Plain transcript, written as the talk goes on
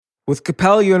With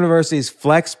Capella University's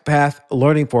FlexPath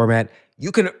learning format, you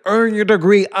can earn your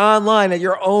degree online at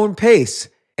your own pace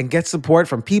and get support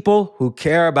from people who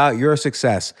care about your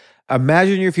success.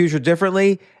 Imagine your future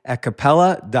differently at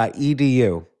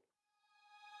capella.edu.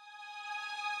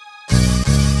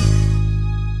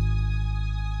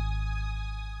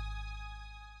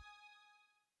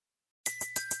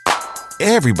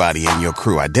 Everybody in your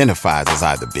crew identifies as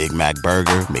either Big Mac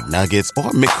Burger, McNuggets,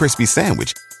 or McCrispy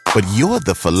Sandwich. But you're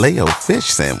the Filet-O-Fish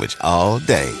Sandwich all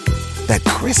day. That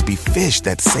crispy fish,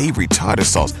 that savory tartar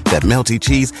sauce, that melty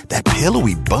cheese, that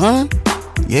pillowy bun.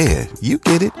 Yeah, you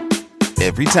get it.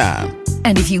 Every time.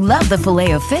 And if you love the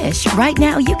Filet-O-Fish, right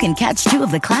now you can catch two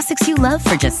of the classics you love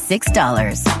for just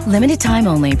 $6. Limited time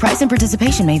only. Price and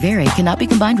participation may vary. Cannot be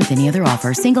combined with any other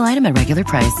offer. Single item at regular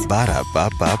price.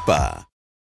 Ba-da-ba-ba-ba.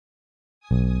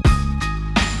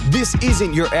 This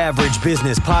isn't your average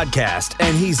business podcast,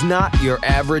 and he's not your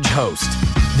average host.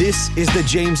 This is the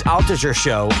James Altucher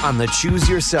Show on the Choose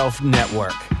Yourself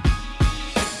Network.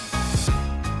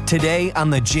 Today on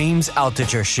the James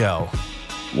Altucher Show.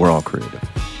 We're all creative,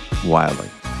 wildly.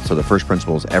 So the first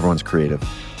principle is everyone's creative.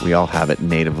 We all have it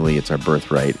natively. It's our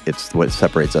birthright. It's what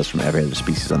separates us from every other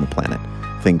species on the planet.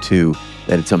 Thing two,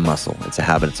 that it's a muscle. It's a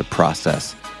habit. It's a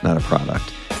process, not a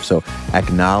product. So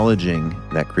acknowledging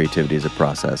that creativity is a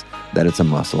process, that it's a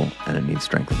muscle, and it needs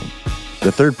strengthening.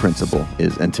 The third principle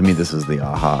is, and to me this is the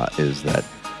aha, is that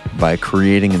by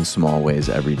creating in small ways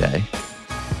every day,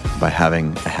 by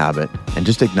having a habit, and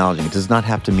just acknowledging it does not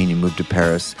have to mean you move to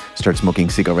Paris, start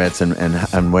smoking cigarettes,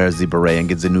 and wears the beret and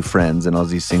gets the new friends and all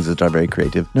these things that are very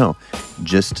creative. No,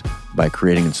 just by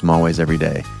creating in small ways every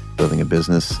day, building a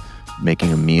business,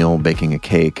 making a meal, baking a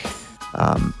cake,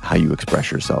 how you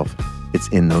express yourself. It's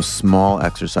in those small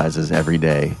exercises every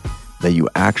day that you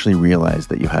actually realize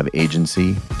that you have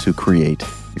agency to create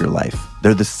your life.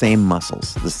 They're the same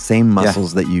muscles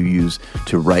that you use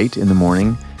to write in the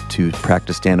morning, to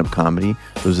practice stand-up comedy.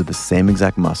 Those are the same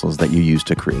exact muscles that you use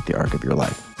to create the arc of your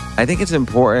life. I think it's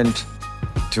important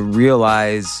to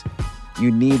realize you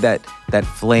need that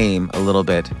flame a little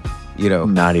bit, you know.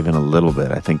 Not even a little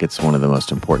bit. I think it's one of the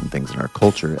most important things in our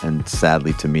culture. And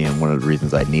sadly to me, and one of the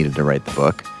reasons I needed to write the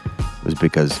book was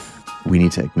because we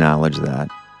need to acknowledge that.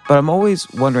 But I'm always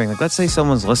wondering, like, let's say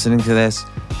someone's listening to this,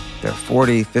 they're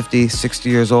 40, 50, 60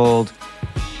 years old.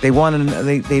 They've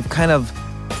kind of,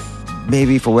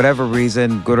 maybe for whatever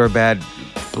reason, good or bad,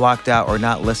 blocked out or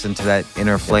not listened to that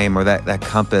inner flame or that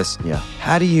compass. Yeah.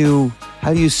 How do you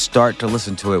start to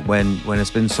listen to it when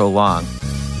it's been so long?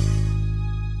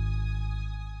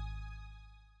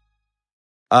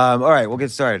 All right, we'll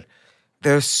get started.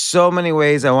 There's so many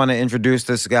ways I want to introduce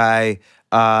this guy.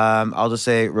 I'll just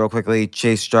say real quickly,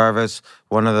 Chase Jarvis,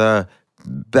 one of the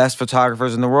best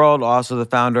photographers in the world, also the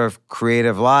founder of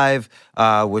Creative Live,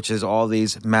 which is all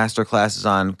these masterclasses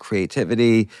on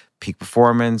creativity, peak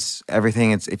performance, everything.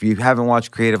 If you haven't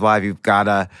watched Creative Live, you've got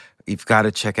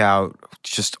to check out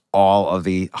just all of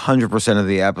the 100% of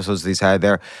the episodes that he's had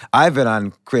there. I've been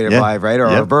on Creative Live, right? Or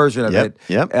a version of it.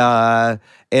 Yep.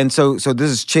 And so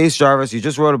this is Chase Jarvis. You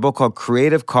just wrote a book called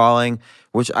Creative Calling,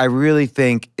 which I really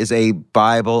think is a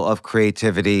Bible of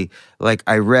creativity. Like,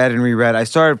 I read and reread. I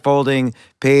started folding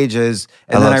pages,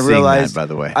 and then I realized, by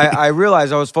the way, I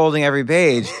realized I was folding every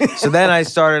page. So then I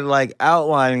started like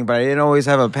outlining, but I didn't always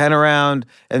have a pen around.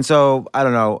 And so, I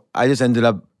don't know, I just ended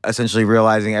up essentially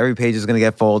realizing every page is going to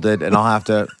get folded, and I'll have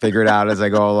to figure it out as I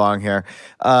go along here.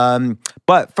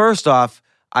 But first off,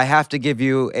 I have to give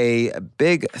you a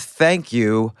big thank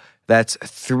you that's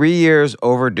 3 years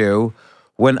overdue.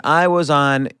 When I was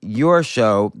on your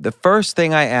show, the first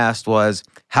thing I asked was,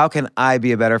 how can I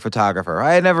be a better photographer?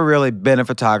 I had never really been a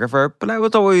photographer, but I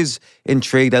was always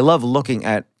intrigued. I love looking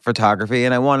at photography,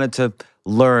 and I wanted to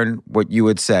learn what you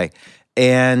would say.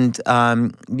 And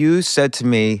you said to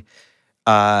me,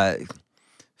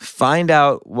 figure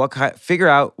out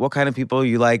what kind of people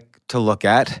you like to look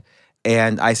at.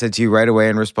 And I said to you right away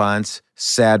in response,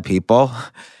 sad people.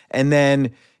 And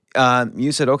then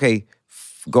you said, okay,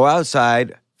 go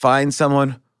outside, find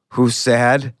someone who's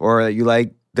sad or you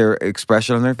like their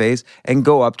expression on their face, and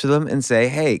go up to them and say,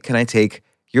 hey, can I take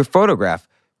your photograph?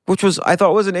 Which I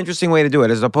thought was an interesting way to do it,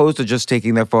 as opposed to just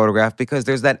taking their photograph, because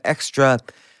there's that extra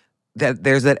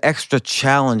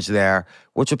challenge there,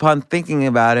 which upon thinking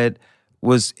about it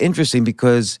was interesting,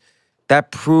 because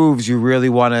that proves you really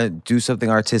want to do something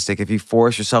artistic. If you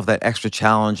force yourself that extra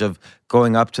challenge of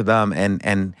going up to them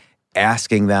and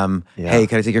asking them, hey,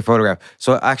 can I take your photograph?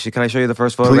 So actually, can I show you the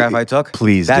first photograph I took?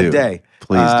 Please that do. day.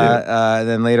 Please do.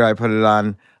 Then later I put it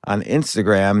on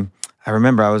Instagram. I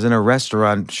remember I was in a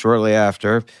restaurant shortly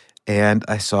after, and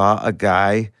I saw a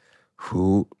guy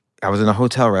who I was in a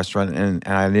hotel restaurant, and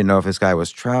I didn't know if this guy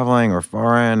was traveling or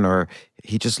foreign, or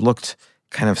he just looked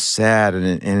kind of sad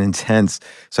and intense.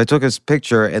 So I took his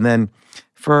picture, and then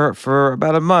for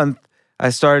about a month, I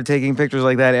started taking pictures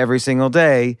like that every single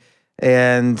day.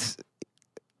 And,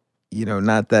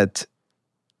 not that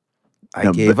I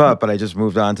No, gave up, but I just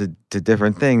moved on to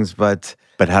different things. But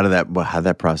how did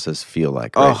that process feel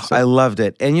like? oh, Right? So, I loved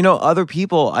it. And, other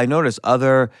people, I noticed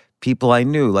other people I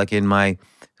knew, like in my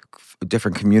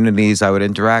different communities I would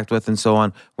interact with and so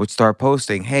on, would start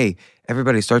posting, hey,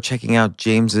 everybody start checking out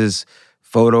James's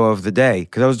photo of the day.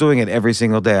 Because I was doing it every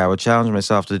single day. I would challenge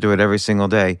myself to do it every single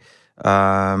day.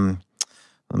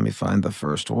 Let me find the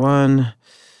first one.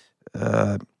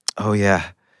 Oh,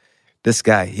 yeah. This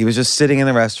guy, he was just sitting in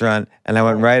the restaurant, and I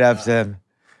went right up to him.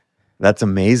 that's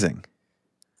amazing.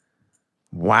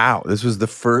 Wow, this was the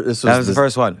first. That was the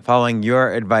first one, following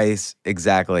your advice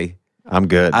exactly. I'm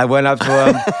good. I went up to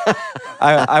him.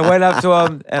 I went up to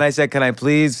him and I said, "Can I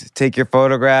please take your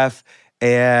photograph?"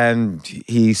 And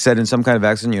he said in some kind of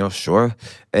accent, "Sure."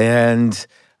 And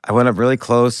I went up really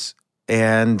close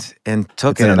and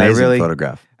took It's it. an And amazing I really,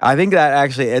 photograph. I think that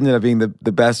actually ended up being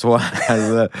the best one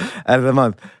out of the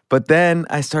month. But then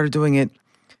I started doing it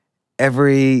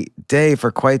every day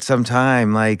for quite some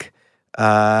time. Like,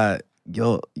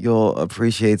 you'll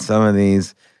appreciate some of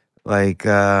these, like.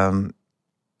 Uh,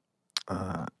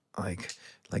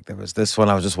 like there was this one.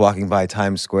 I was just walking by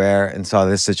Times Square and saw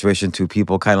this situation: two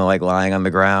people kind of like lying on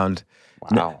the ground.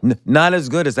 Wow. Not as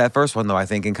good as that first one, though. I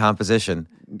think in composition.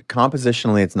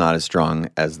 Compositionally, it's not as strong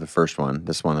as the first one,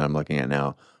 this one that I'm looking at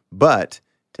now. But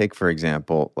take, for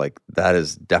example, like that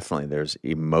is definitely, there's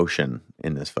emotion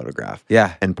in this photograph.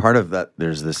 Yeah. And part of that,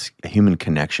 there's this human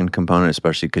connection component,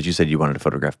 especially because you said you wanted to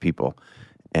photograph people.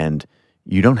 And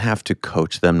you don't have to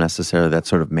coach them necessarily. That's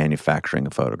sort of manufacturing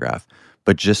a photograph.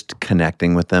 But just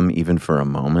connecting with them, even for a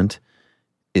moment,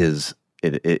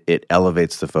 it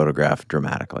elevates the photograph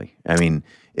dramatically. I mean,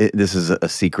 this is a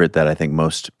secret that I think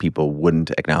most people wouldn't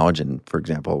acknowledge. And for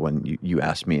example, when you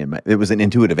asked me, it was an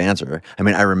intuitive answer. I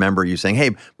mean, I remember you saying,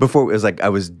 "Hey," before it was like I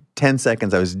was 10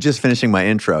 seconds. I was just finishing my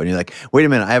intro, and you're like, "Wait a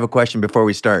minute, I have a question before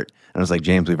we start." And I was like,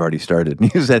 "James, we've already started."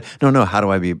 And you said, "No, how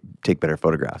do I take better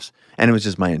photographs?" And it was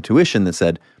just my intuition that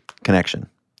said connection.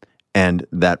 And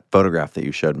that photograph that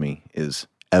you showed me is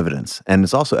evidence. And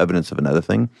it's also evidence of another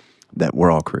thing, that we're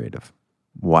all creative,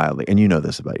 wildly. And you know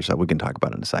this about yourself. We can talk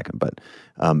about it in a second. But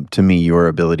to me, your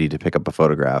ability to pick up a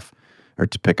photograph or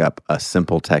to pick up a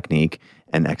simple technique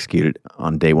and execute it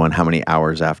on day one, how many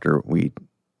hours after we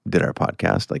did our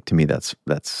podcast, like to me,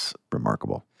 that's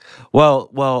remarkable. Well,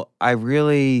 what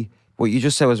you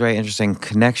just said was very interesting,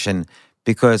 connection,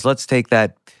 because let's take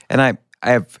that, and I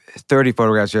have 30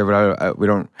 photographs here, but we're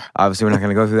not going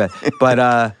to go through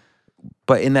that.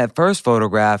 But in that first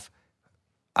photograph,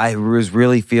 I was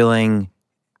really feeling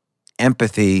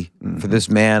empathy for this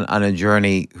man on a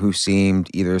journey who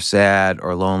seemed either sad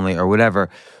or lonely or whatever.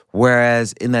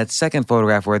 Whereas in that second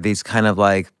photograph, where these kind of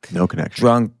like No connection.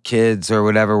 drunk kids or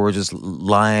whatever were just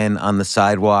lying on the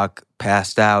sidewalk,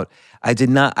 passed out,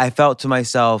 I felt to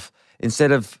myself,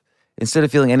 instead of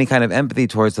feeling any kind of empathy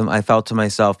towards them, I felt to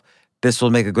myself, this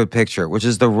will make a good picture, which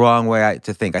is the wrong way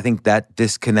to think. I think that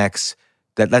disconnects.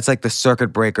 That's like the circuit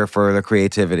breaker for the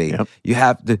creativity. Yep. You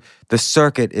have the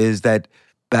circuit is that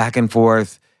back and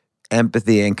forth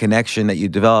empathy and connection that you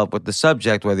develop with the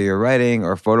subject, whether you're writing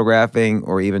or photographing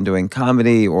or even doing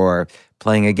comedy or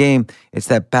playing a game. It's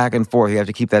that back and forth. You have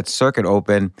to keep that circuit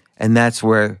open, and that's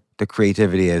where the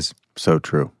creativity is. So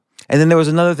true. And then there was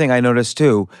another thing I noticed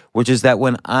too, which is that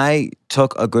when I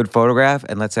took a good photograph,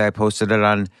 and let's say I posted it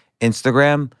on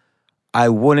Instagram, I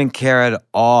wouldn't care at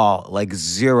all, like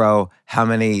zero, how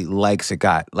many likes it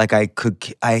got. Like I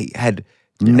had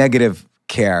negative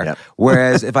care. Yep.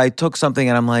 Whereas if I took something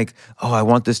and I'm like, oh, I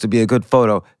want this to be a good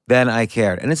photo, then I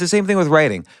cared. And it's the same thing with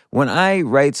writing. When I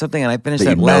write something and I finish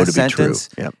that last sentence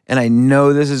and I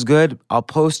know this is good, I'll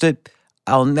post it.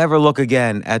 I'll never look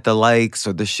again at the likes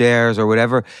or the shares or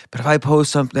whatever. But if I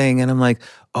post something and I'm like,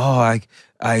 oh,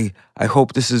 I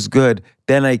hope this is good,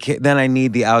 then I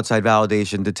need the outside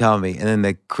validation to tell me. And then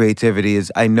the creativity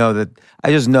is, I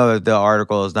just know that the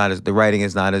article is not the writing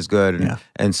is not as good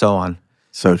and so on.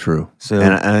 So true.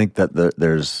 And I think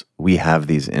that we have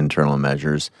these internal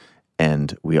measures,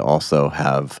 and we also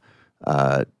have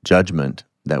judgment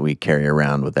that we carry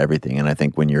around with everything. And I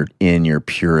think when you're in your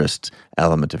purest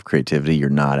element of creativity, you're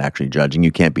not actually judging.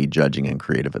 You can't be judging and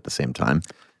creative at the same time.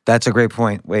 That's a great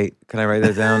point. Wait, can I write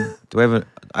that down?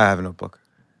 I have a notebook.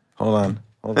 Hold on.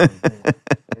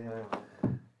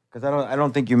 Because I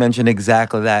don't think you mentioned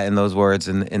exactly that in those words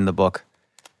in the book,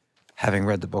 having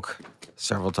read the book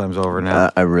several times over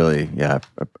now. I really, I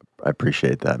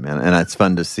appreciate that, man. And it's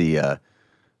fun to see a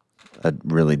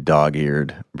really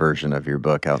dog-eared version of your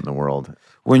book out in the world.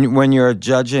 When you're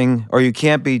judging, or you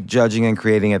can't be judging and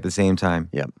creating at the same time.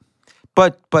 Yep.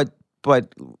 But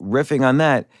riffing on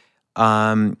that,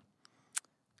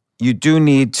 you do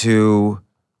need to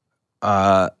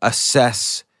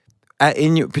assess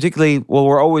particularly. Well,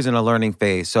 we're always in a learning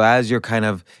phase. So as you're kind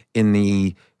of in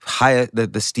the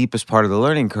the steepest part of the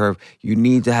learning curve, you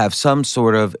need to have some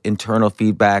sort of internal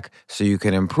feedback so you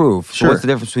can improve. So Sure. what's the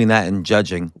difference between that and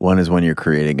judging? One is when you're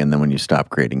creating, and then when you stop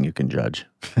creating, you can judge.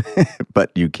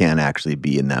 But you can actually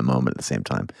be in that moment at the same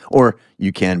time. Or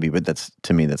you can be, but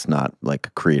to me, that's not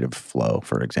like creative flow,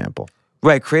 for example.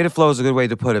 Right, creative flow is a good way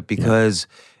to put it because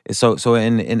so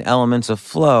in elements of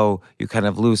flow, you kind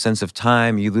of lose sense of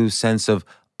time, you lose sense of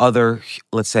other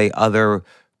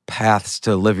paths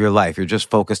to live your life. You're just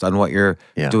focused on what you're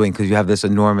doing because you have this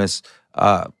enormous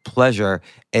pleasure.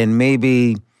 And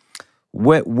maybe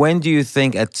when do you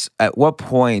think at what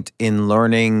point in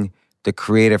learning the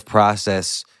creative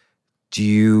process do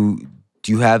you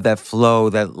have that flow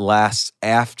that lasts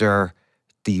after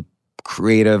the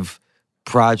creative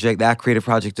project? That creative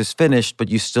project is finished, but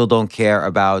you still don't care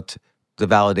about the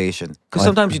validation because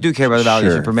sometimes you do care about the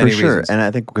validation for many reasons. And I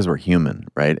think because we're human,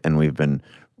 right? And we've been,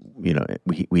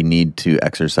 we need to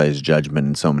exercise judgment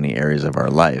in so many areas of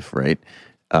our life, right?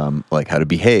 Like how to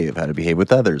behave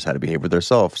with others, how to behave with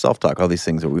ourselves, self-talk, all these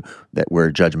things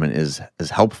where judgment is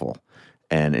helpful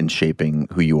and in shaping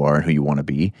who you are and who you want to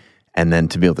be. And then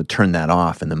to be able to turn that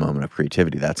off in the moment of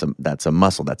creativity, that's a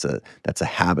muscle, that's a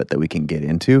habit that we can get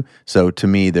into. So to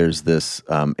me, there's this.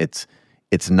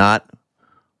 It's not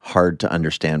hard to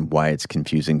understand why it's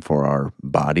confusing for our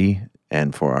body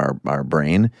and for our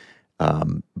brain,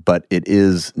 but it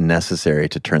is necessary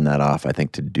to turn that off. I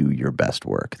think to do your best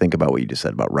work. Think about what you just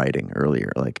said about writing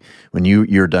earlier. Like when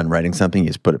you're done writing something, you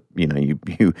just put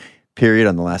you period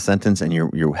on the last sentence, and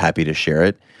you're happy to share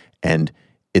it, and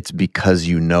it's because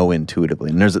you know intuitively.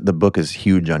 And the book is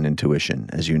huge on intuition,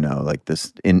 as you know, like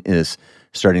this is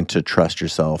starting to trust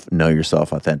yourself, know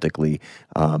yourself authentically.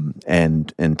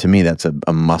 And to me, that's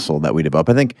a muscle that we develop.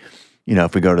 I think,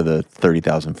 if we go to the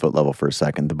 30,000 foot level for a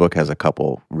second, the book has a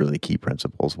couple really key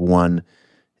principles. One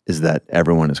is that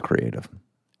everyone is creative,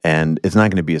 and it's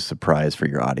not going to be a surprise for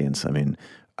your audience. I mean,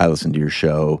 I listen to your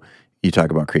show. You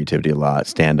talk about creativity a lot,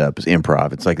 stand-up,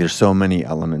 improv. It's like there's so many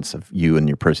elements of you and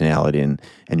your personality and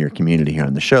your community here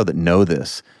on the show that know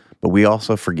this, but we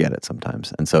also forget it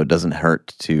sometimes. And so it doesn't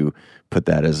hurt to put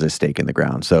that as a stake in the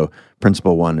ground. So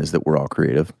principle one is that we're all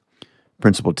creative.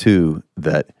 Principle two,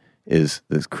 that is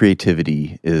this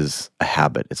creativity is a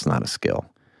habit. It's not a skill.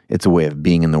 It's a way of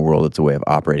being in the world. It's a way of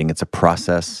operating. It's a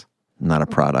process, not a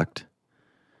product.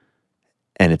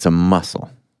 And it's a muscle.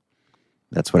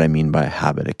 That's what I mean by a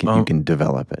habit. You can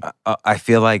develop it. I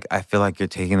feel like you're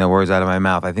taking the words out of my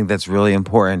mouth. I think that's really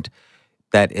important.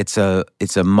 That it's a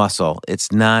muscle.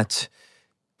 It's not.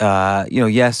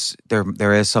 Yes,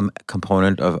 there is some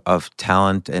component of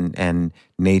talent and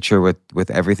nature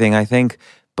with everything. I think,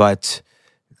 but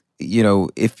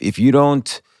if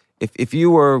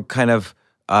you were kind of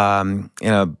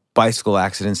in a bicycle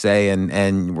accident, say,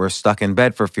 and were stuck in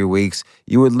bed for a few weeks,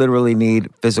 you would literally need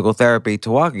physical therapy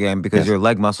to walk again because your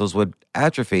leg muscles would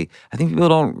atrophy. I think people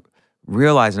don't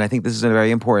realize, and I think this is a very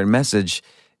important message,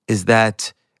 is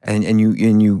that, and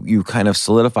you kind of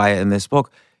solidify it in this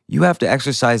book, you have to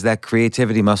exercise that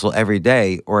creativity muscle every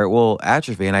day or it will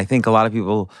atrophy. And I think a lot of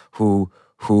people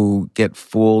who get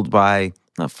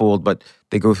not fooled, but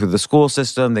they go through the school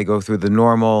system, they go through the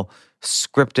normal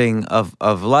scripting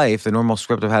of life, the normal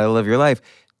script of how to live your life,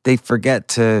 they forget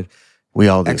to We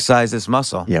all do. Exercise this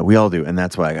muscle. Yeah, we all do. And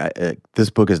that's why this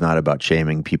book is not about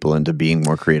shaming people into being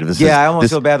more creative. I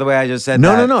almost feel bad the way I just said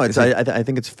that. No. I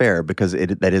think it's fair because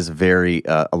that is very,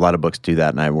 a lot of books do that,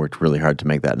 and I worked really hard to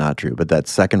make that not true. But that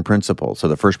second principle, so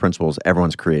the first principle is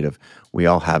everyone's creative. We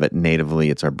all have it natively.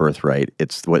 It's our birthright.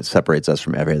 It's what separates us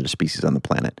from every other species on the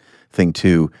planet. Thing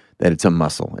two, that it's a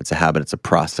muscle. It's a habit. It's a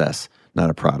process, not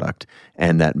a product.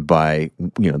 And that by,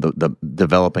 the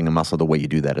developing a muscle, the way you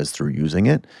do that is through using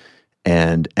it.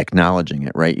 And acknowledging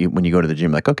it, right? When you go to the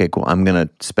gym, like, okay, cool, I'm going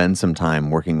to spend some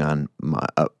time working on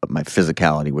my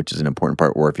physicality, which is an important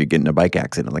part. Or if you get in a bike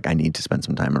accident, like, I need to spend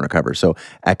some time and recover. So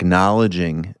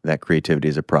acknowledging that creativity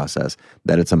is a process,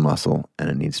 that it's a muscle, and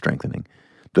it needs strengthening.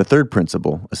 The third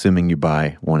principle, assuming you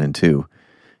buy 1 and 2,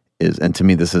 is, and to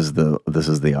me this is the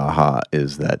aha,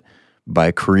 is that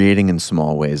by creating in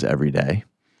small ways every day,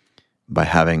 by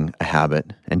having a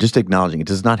habit and just acknowledging it.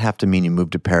 Does not have to mean you move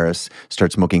to Paris,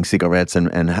 start smoking cigarettes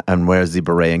and wear the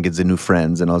beret and get the new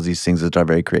friends and all these things that are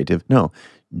very creative. No,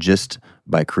 just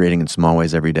by creating in small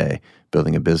ways every day,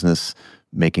 building a business,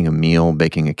 making a meal,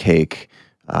 baking a cake,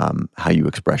 how you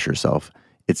express yourself.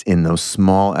 It's in those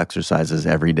small exercises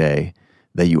every day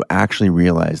that you actually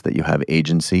realize that you have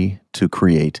agency to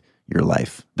create your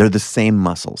life. They're the same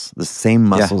muscles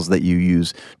that you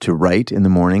use to write in the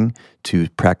morning, to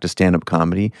practice stand-up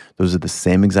comedy. Those are the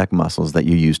same exact muscles that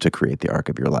you use to create the arc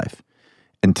of your life.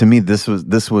 And to me, this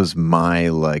was my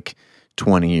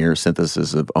 20-year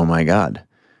synthesis of, oh my God,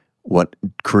 what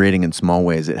creating in small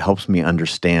ways, it helps me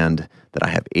understand that I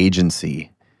have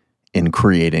agency in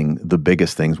creating the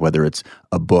biggest things, whether it's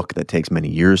a book that takes many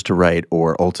years to write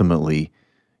or ultimately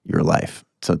your life.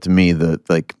 So to me,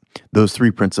 those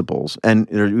three principles, and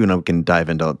we can dive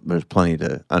into. There's plenty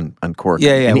to uncork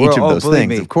in each of those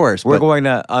things, of course. We're going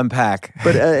to unpack.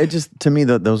 But it just, to me,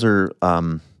 those are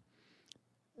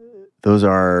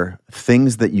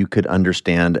things that you could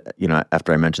understand.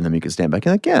 After I mention them, you could stand back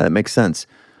and yeah, that makes sense.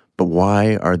 But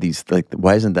why are these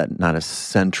why isn't that not a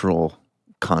central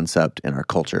concept in our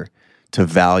culture to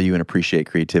value and appreciate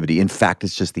creativity? In fact,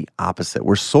 it's just the opposite.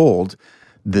 We're sold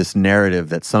this narrative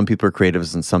that some people are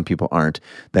creatives and some people aren't,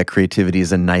 that creativity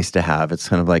is a nice to have. It's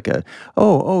kind of like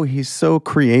he's so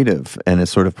creative, and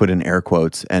it's sort of put in air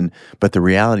quotes. But the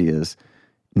reality is,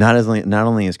 not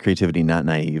only is creativity not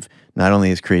naive, not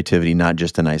only is creativity not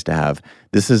just a nice to have,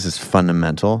 this is as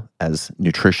fundamental as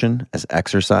nutrition, as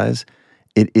exercise.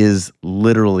 It is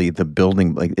literally the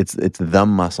building, it's the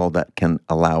muscle that can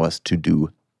allow us to do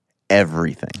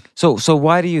everything. So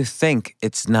why do you think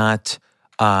it's not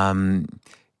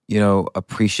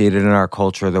appreciated in our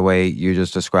culture the way you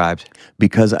just described?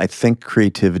 Because I think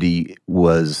creativity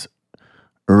was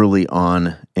early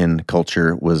on in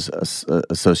culture was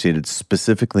associated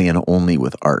specifically and only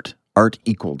with art. Art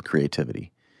equaled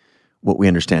creativity. What we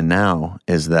understand now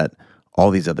is that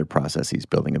all these other processes,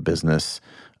 building a business,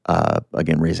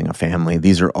 again, raising a family,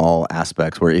 these are all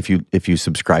aspects where if you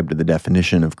subscribe to the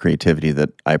definition of creativity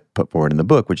that I put forward in the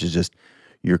book, which is just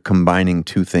you're combining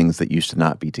two things that used to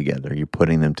not be together. You're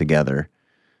putting them together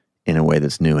in a way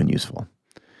that's new and useful.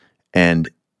 And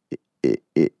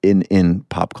in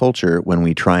pop culture, when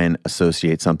we try and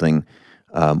associate something,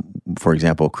 for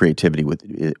example, creativity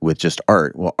with just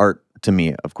art, well, art to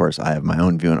me, of course, I have my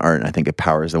own view on art, and I think it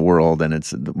powers the world, and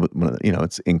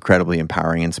it's incredibly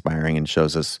empowering, inspiring, and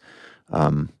shows us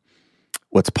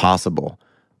what's possible.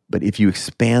 But if you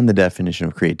expand the definition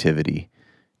of creativity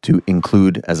to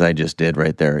include, as I just did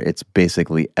right there, it's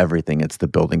basically everything. It's the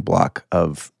building block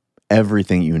of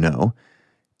everything you know.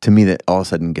 To me, that all of a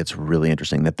sudden gets really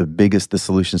interesting, that the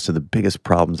solutions to the biggest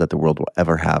problems that the world will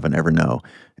ever have and ever know,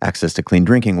 access to clean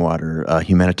drinking water,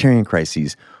 humanitarian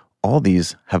crises, all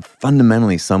these have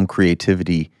fundamentally some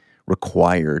creativity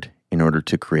required in order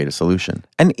to create a solution.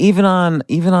 And even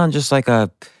on just like a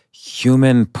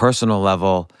human personal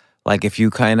level, like if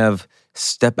you kind of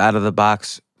step out of the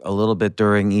box a little bit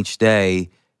during each day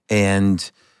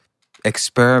and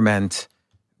experiment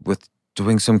with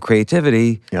doing some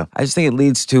creativity, I just think it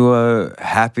leads to a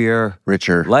happier,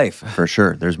 richer life. For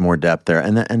sure. There's more depth there.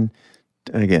 And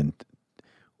again,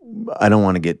 I don't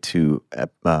want to get too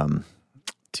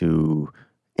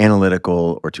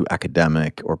analytical or too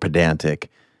academic or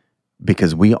pedantic,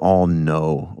 because we all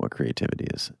know what creativity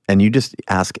is. And you just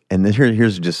ask, and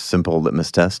here's just a simple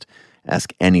litmus test.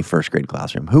 Ask any first grade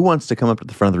classroom, who wants to come up to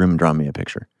the front of the room and draw me a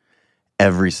picture?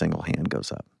 Every single hand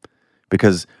goes up.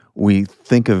 Because we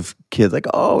think of kids like,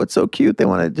 oh, it's so cute. They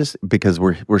want to just, because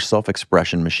we're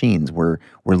self-expression machines. We're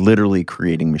literally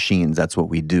creating machines. That's what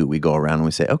we do. We go around and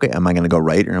we say, okay, am I going to go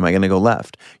right or am I going to go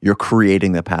left? You're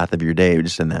creating the path of your day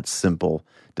just in that simple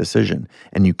decision.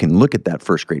 And you can look at that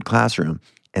first grade classroom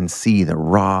and see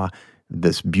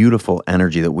this beautiful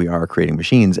energy that we are creating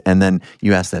machines. And then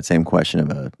you ask that same question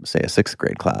of say a sixth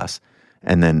grade class.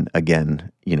 And then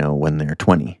again, when they're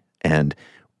 20, and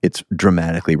it's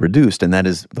dramatically reduced. And that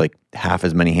is like half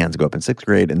as many hands go up in sixth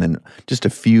grade. And then just a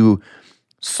few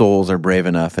souls are brave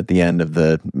enough at the end of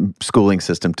the schooling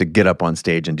system to get up on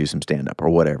stage and do some stand-up or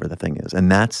whatever the thing is.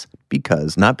 And that's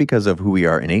not because of who we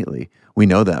are innately. We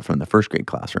know that from the first grade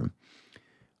classroom.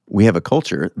 We have a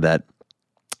culture that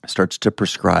starts to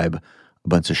prescribe a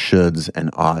bunch of shoulds and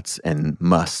oughts and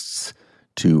musts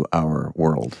to our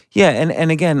world. Yeah,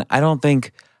 and again,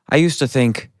 I used to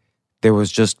think there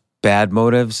was just bad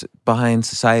motives behind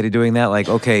society doing that. Like,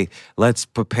 okay, let's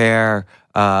prepare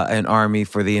an army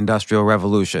for the Industrial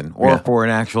Revolution or for an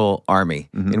actual army,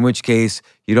 in which case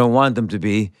you don't want them to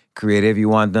be creative. You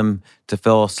want them to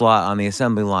fill a slot on the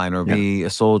assembly line or be a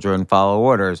soldier and follow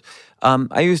orders.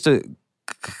 I used to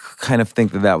kind of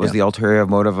think that was the ulterior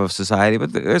motive of society,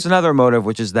 but there's another motive,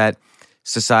 which is that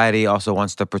society also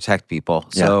wants to protect people.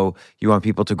 So you want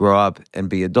people to grow up and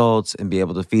be adults and be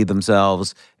able to feed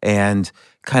themselves, and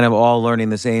kind of all learning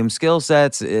the same skill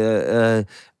sets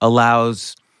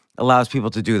allows people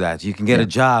to do that. You can get a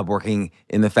job working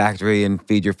in the factory and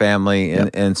feed your family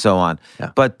and so on.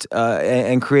 But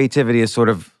and creativity is sort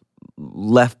of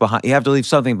left behind. You have to leave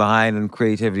something behind, and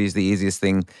creativity is the easiest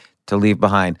thing to leave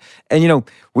behind. And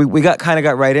we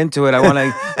got right into it. I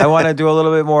want to do a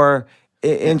little bit more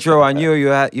intro on you.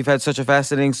 You've had such a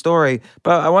fascinating story,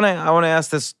 but I want to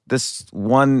ask this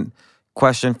one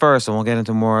question first, and we'll get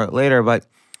into more later. But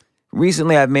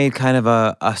recently, I've made kind of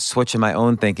a switch in my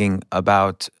own thinking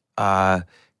about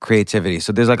creativity.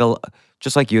 So there's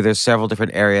just like you, there's several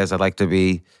different areas I'd like to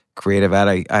be creative at.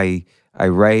 I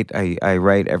write. I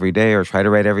write every day, or try to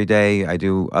write every day. I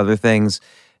do other things,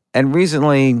 and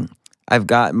recently I've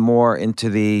gotten more into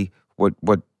the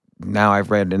what now I've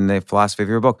read in the philosophy of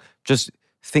your book. Just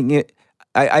thinking,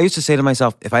 I used to say to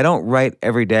myself, if I don't write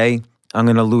every day, I'm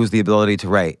going to lose the ability to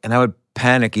write, and I would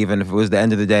panic even if it was the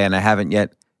end of the day and I haven't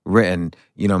yet written,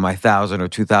 my 1,000 or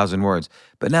 2,000 words.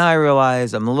 But now I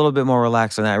realize I'm a little bit more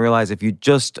relaxed, and I realize if you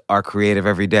just are creative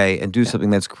every day and do something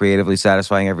that's creatively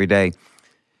satisfying every day,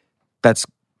 that's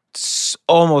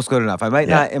almost good enough. I might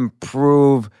not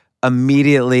improve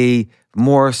immediately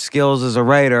more skills as a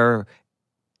writer,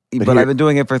 but I've been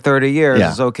doing it for 30 years.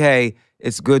 It's okay.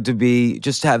 It's good to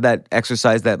just have that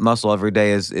exercise, that muscle every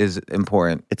day is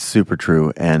important. It's super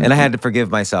true. And I had to forgive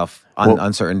myself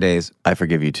on certain days. I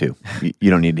forgive you too.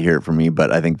 You don't need to hear it from me,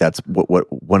 but I think that's what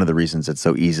one of the reasons it's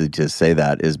so easy to say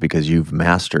that is because you've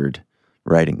mastered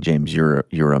writing. James,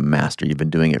 you're a master. You've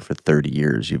been doing it for 30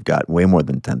 years. You've got way more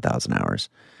than 10,000 hours.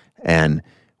 And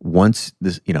once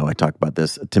this, I talk about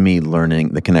this, to me,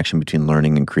 the connection between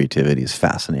learning and creativity is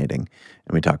fascinating.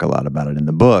 And we talk a lot about it in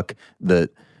the book,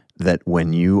 that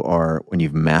when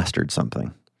you've mastered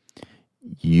something,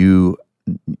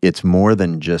 it's more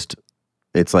than just,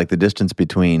 it's like the distance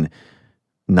between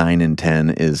 9 and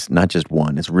 10 is not just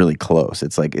 1, it's really close.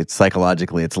 It's like, it's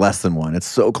psychologically, it's less than 1. It's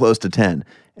so close to 10.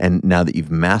 And now that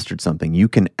you've mastered something, you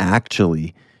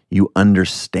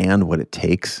understand what it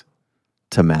takes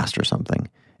to master something.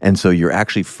 And so you're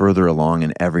actually further along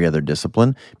in every other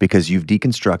discipline because you've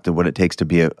deconstructed what it takes to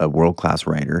be a world-class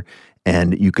writer,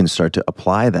 and you can start to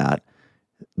apply that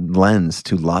lens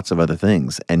to lots of other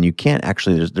things. And you can't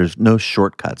actually, there's no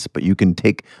shortcuts, but you can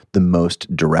take the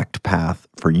most direct path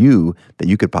for you that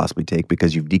you could possibly take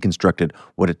because you've deconstructed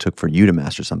what it took for you to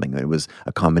master something. It was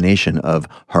a combination of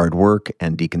hard work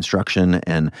and deconstruction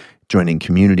and joining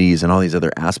communities and all these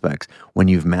other aspects. When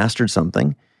you've mastered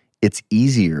something, it's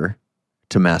easier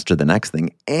to master the next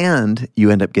thing, and you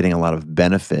end up getting a lot of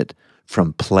benefit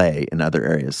from play in other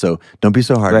areas. So don't be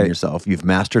so hard on yourself. You've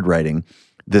mastered writing,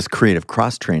 this creative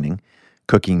cross-training,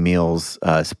 cooking meals,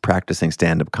 practicing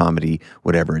stand-up comedy,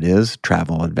 whatever it is,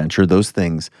 travel, adventure, those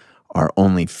things are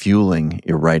only fueling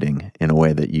your writing in a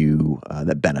way that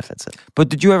that benefits it. But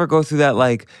did you ever go through that,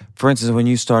 like, for instance, when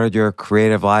you started your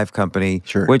Creative Live company?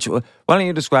 Sure. Why don't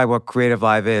you describe what Creative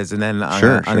Live is, and then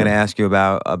I'm going to ask you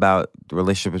about the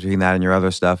relationship between that and your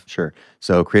other stuff. Sure.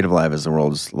 So Creative Live is the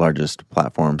world's largest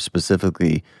platform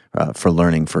specifically for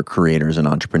learning for creators and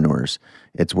entrepreneurs.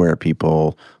 It's where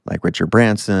people like Richard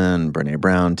Branson, Brené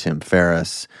Brown, Tim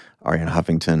Ferriss, Ariane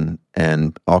Huffington,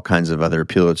 and all kinds of other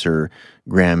Pulitzer,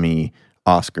 Grammy,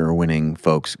 Oscar-winning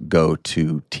folks go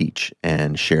to teach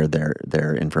and share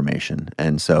their information.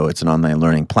 And so it's an online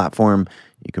learning platform.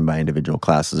 You can buy individual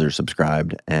classes or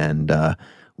subscribed. And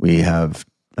we have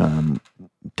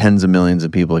tens of millions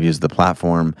of people have used the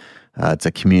platform. It's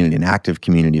a community, an active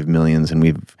community of millions. And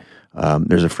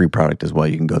there's a free product as well.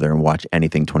 You can go there and watch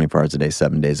anything 24 hours a day,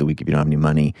 7 days a week if you don't have any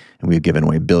money. And we've given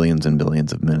away billions and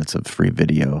billions of minutes of free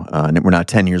video. And we're not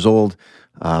 10 years old,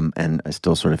 and I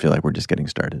still sort of feel like we're just getting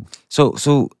started.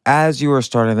 So as you were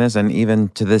starting this, and even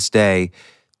to this day,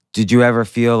 did you ever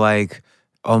feel like,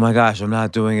 oh my gosh, I'm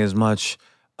not doing as much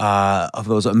of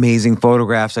those amazing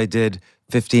photographs I did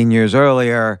 15 years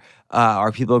earlier?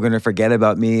 Are people going to forget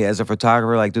about me as a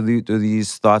photographer? Like, do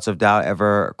these thoughts of doubt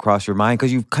ever cross your mind?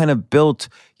 Because you've kind of built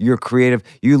your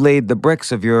you laid the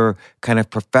bricks of your kind of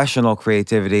professional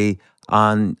creativity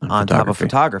on top of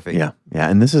photography. Yeah.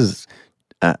 And this is,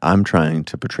 I'm trying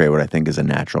to portray what I think is a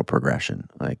natural progression.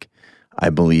 Like, I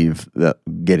believe that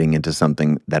getting into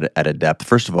something that at a depth,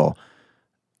 first of all,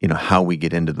 how we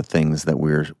get into the things that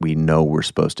we know we're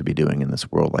supposed to be doing in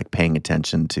this world, like paying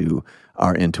attention to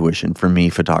our intuition. For me,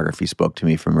 photography spoke to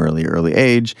me from early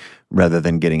age, rather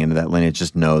than getting into that lineage.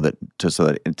 Just know that,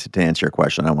 to answer your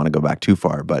question, I don't want to go back too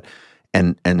far, but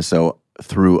and so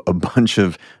through a bunch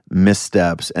of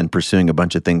missteps and pursuing a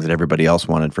bunch of things that everybody else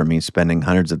wanted from me, spending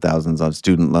hundreds of thousands on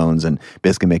student loans and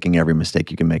basically making every mistake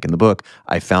you can make in the book,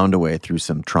 I found a way through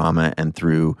some trauma and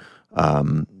through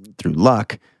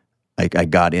luck. I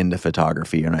got into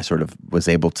photography, and I sort of was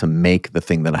able to make the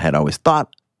thing that I had always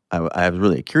thought. I was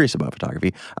really curious about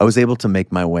photography. I was able to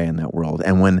make my way in that world.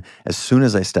 And as soon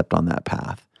as I stepped on that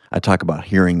path, I talk about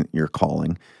hearing your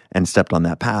calling, and stepped on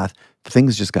that path,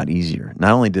 things just got easier.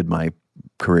 Not only did my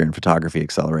career in photography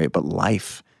accelerate, but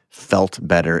life felt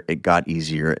better. It got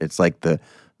easier. It's like the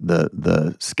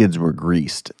skids were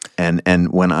greased.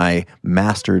 And when I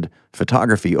mastered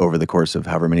photography over the course of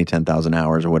however many 10,000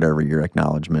 hours or whatever your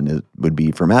acknowledgement would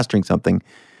be for mastering something,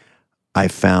 I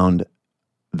found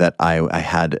that I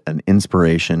had an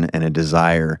inspiration and a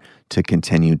desire to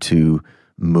continue to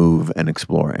move and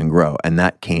explore and grow. And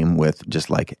that came with, just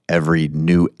like every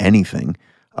new anything,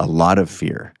 a lot of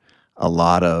fear, a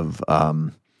lot of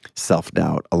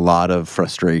self-doubt, a lot of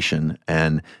frustration.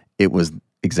 And it was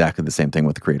exactly the same thing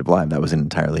with Creative Live. That was an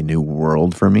entirely new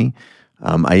world for me.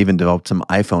 I even developed some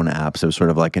iPhone apps. It was sort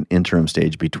of like an interim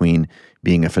stage between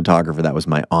being a photographer. That was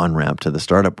my on-ramp to the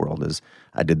startup world. Is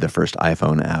I did the first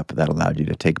iPhone app that allowed you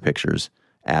to take pictures,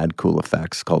 add cool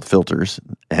effects called filters,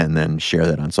 and then share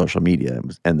that on social media.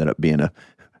 It ended up being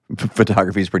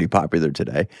photography is pretty popular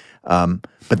today. But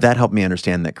that helped me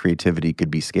understand that creativity could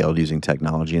be scaled using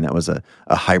technology, and that was a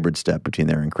hybrid step between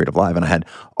there and Creative Live. And I had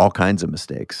all kinds of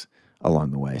mistakes along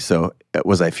the way. So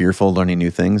was I fearful learning new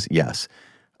things? Yes.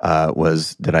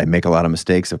 Did I make a lot of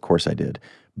mistakes? Of course I did.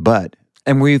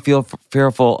 And were you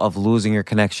fearful of losing your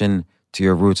connection to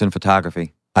your roots in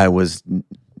photography?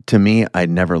 To me, I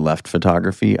never left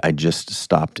photography. I just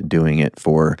stopped doing it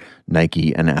for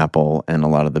Nike and Apple and a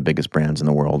lot of the biggest brands in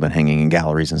the world and hanging in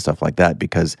galleries and stuff like that,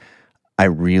 because I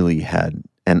really had,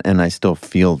 and I still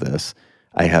feel this,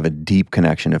 I have a deep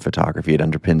connection to photography. It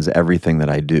underpins everything that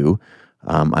I do.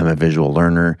 I'm a visual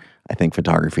learner. I think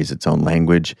photography is its own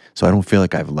language, so I don't feel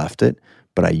like I've left it,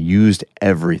 but I used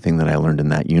everything that I learned in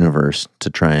that universe to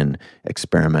try and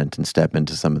experiment and step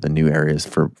into some of the new areas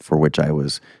for which I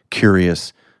was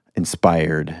curious,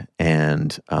 inspired,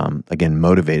 and again,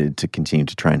 motivated to continue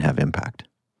to try and have impact.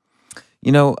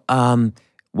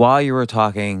 While you were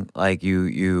talking, like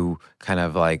you kind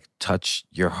of like touched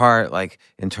your heart, like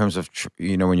in terms of,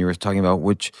 when you were talking about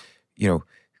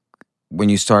when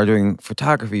you started doing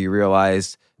photography, you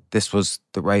realized this was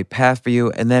the right path for you.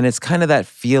 And then it's kind of that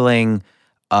feeling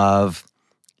of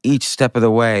each step of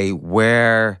the way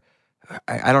where,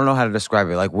 I don't know how to describe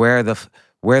it, like where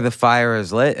the fire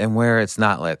is lit and where it's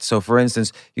not lit. So for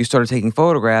instance, you started taking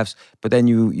photographs, but then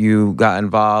you got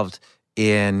involved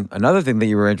in another thing that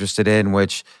you were interested in,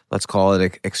 which let's call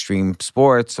it extreme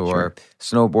sports or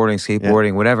snowboarding,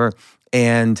 skateboarding, whatever.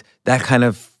 And that kind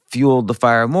of fueled the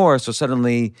fire more. So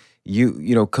suddenly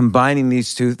you combining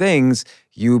these two things,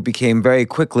 you became very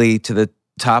quickly to the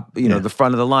top, the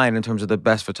front of the line in terms of the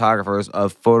best photographers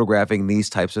of photographing these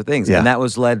types of things. Yeah. And that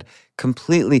was led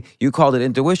completely, you called it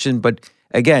intuition, but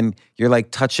again, you were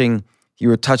touching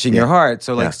your heart.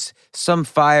 So some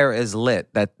fire is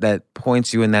lit that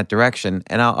points you in that direction.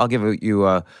 And I'll give you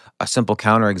a simple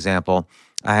counterexample.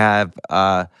 I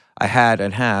had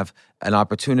and have an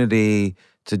opportunity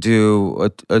to do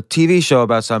a TV show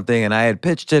about something, and I had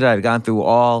pitched it. I had gone through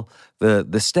all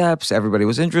the steps. Everybody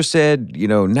was interested.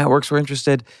 Networks are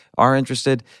interested.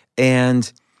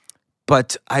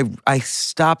 But I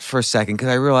stopped for a second because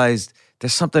I realized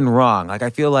there's something wrong. Like I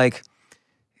feel like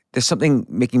there's something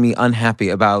making me unhappy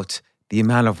about the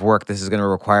amount of work this is going to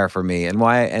require for me, and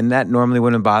why. And that normally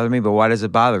wouldn't bother me, but why does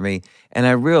it bother me? And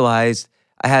I realized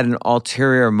I had an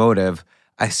ulterior motive.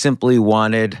 I simply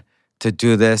wanted to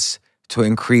do this to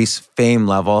increase fame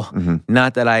level,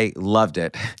 not that I loved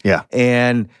it. Yeah.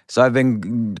 And so I've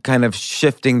been kind of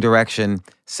shifting direction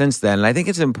since then. And I think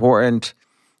it's important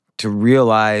to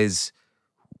realize,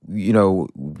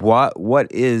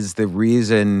 what is the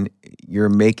reason you're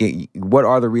making, what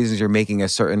are the reasons you're making a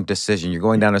certain decision? You're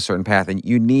going down a certain path, and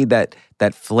you need that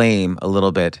flame a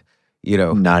little bit,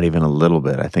 Not even a little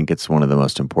bit. I think it's one of the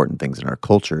most important things in our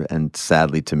culture. And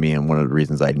sadly to me, and one of the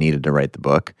reasons I needed to write the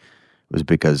book was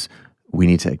because we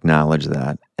need to acknowledge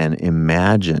that and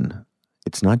imagine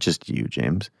it's not just you,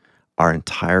 James. Our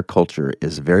entire culture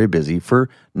is very busy for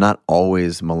not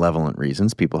always malevolent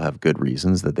reasons. People have good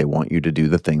reasons that they want you to do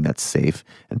the thing that's safe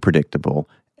and predictable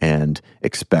and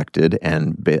expected,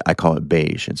 and I call it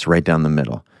beige. It's right down the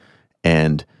middle.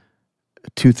 And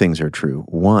two things are true.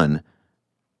 One,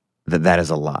 that is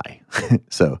a lie.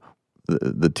 So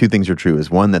the two things are true is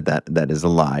one, that is a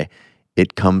lie.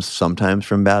 It comes sometimes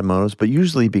from bad motives, but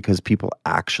usually because people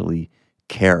actually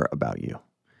care about you.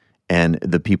 And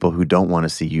the people who don't want to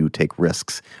see you take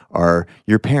risks are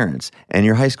your parents and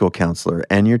your high school counselor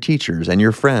and your teachers and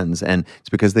your friends. And it's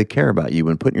because they care about you.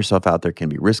 And putting yourself out there can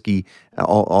be risky,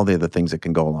 all the other things that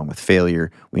can go along with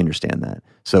failure. We understand that.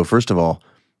 So first of all,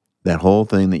 that whole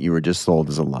thing that you were just sold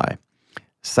is a lie.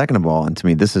 Second of all, and to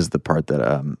me, this is the part that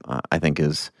I think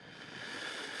is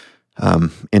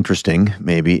interesting,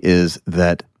 maybe, is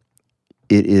that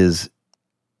it's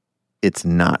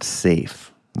not safe.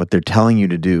 What they're telling you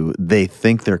to do, they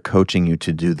think they're coaching you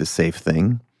to do the safe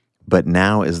thing, but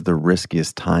now is the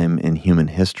riskiest time in human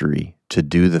history to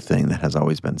do the thing that has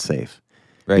always been safe.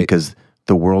 Right. Because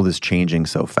the world is changing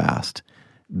so fast.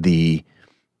 If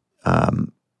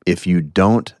you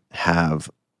don't have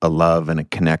a love and a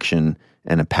connection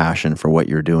and a passion for what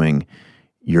you're doing,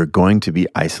 you're going to be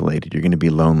isolated. You're going to be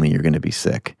lonely. You're going to be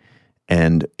sick.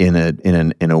 And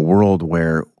in a world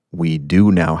where we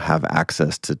do now have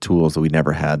access to tools that we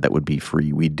never had that would be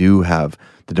free. We do have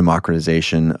the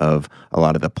democratization of a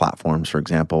lot of the platforms. For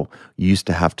example, you used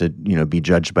to have to, be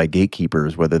judged by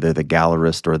gatekeepers, whether they're the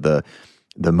gallerist or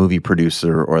the movie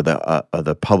producer or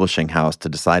the publishing house, to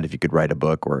decide if you could write a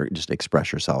book or just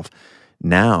express yourself.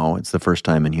 Now, it's the first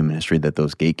time in human history that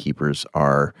those gatekeepers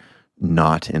are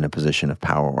not in a position of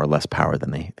power or less power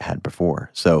than they had before.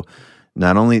 So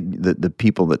not only the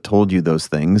people that told you those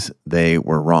things, they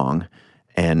were wrong,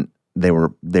 and they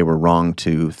were wrong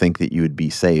to think that you would be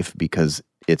safe, because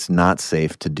it's not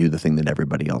safe to do the thing that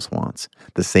everybody else wants.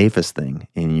 The safest thing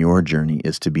in your journey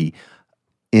is to be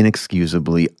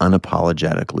inexcusably,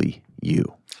 unapologetically you.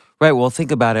 Right. Well,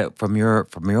 think about it from your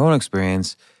own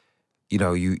experience.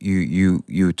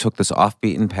 You took this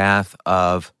off-beaten path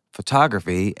of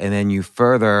photography, and then you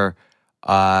further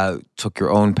took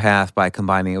your own path by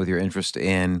combining it with your interest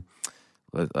in,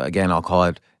 again, I'll call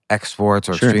it X sports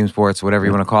or extreme sports, whatever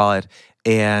you want to call it.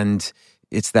 And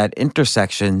it's that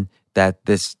intersection that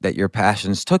your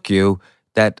passions took you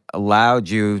that allowed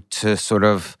you to sort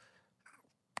of,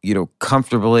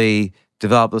 comfortably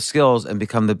develop the skills and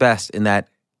become the best in that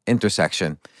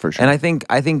intersection. For sure. And I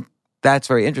think that's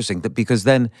very interesting, because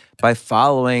then by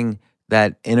following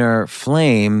that inner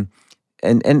flame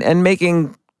and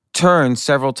making turns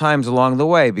several times along the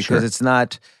way, because it's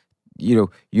not, you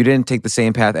didn't take the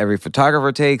same path every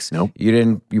photographer takes. Nope.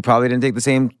 You probably didn't take the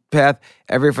same path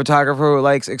every photographer who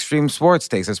likes extreme sports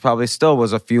takes. There's probably still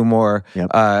was a few more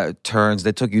turns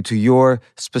that took you to your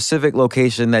specific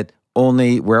location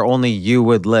where only you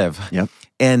would live. Yep.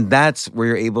 And that's where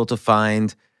you're able to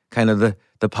find kind of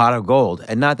the pot of gold.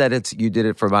 And not that you did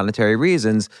it for monetary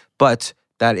reasons, but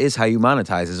that is how you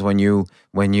monetize, is when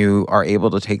you are able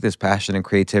to take this passion and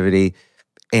creativity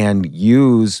and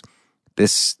use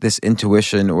this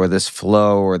intuition or this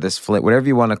flow or this flit, whatever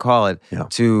you want to call it,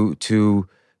 to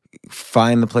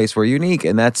find the place where you're unique.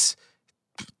 And that's,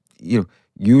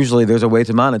 usually there's a way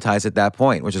to monetize at that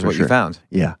point, which is what you found.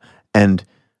 Yeah. And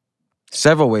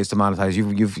several ways to monetize.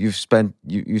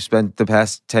 You've spent the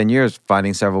past 10 years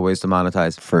finding several ways to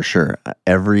monetize. For sure.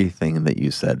 Everything that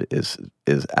you said is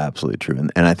absolutely true.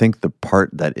 And I think the part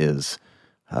that is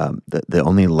the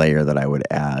only layer that I would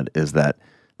add is that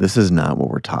this is not what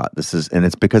we're taught. And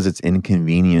it's because it's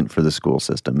inconvenient for the school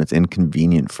system. It's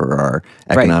inconvenient for our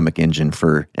economic engine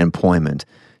for employment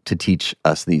to teach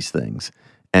us these things.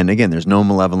 And again, there's no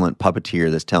malevolent puppeteer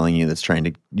that's trying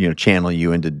to, channel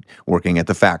you into working at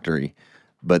the factory.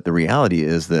 But the reality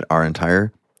is that our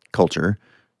entire culture,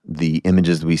 the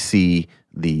images we see,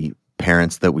 the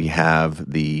parents that we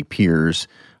have, the peers,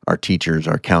 our teachers,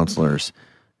 our counselors,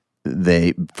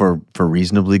 they, for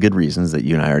reasonably good reasons that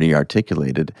you and I already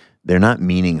articulated, they're not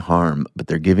meaning harm, but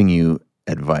they're giving you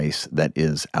advice that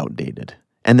is outdated.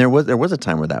 And there was a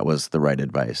time where that was the right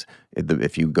advice.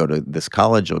 If you go to this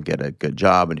college, you'll get a good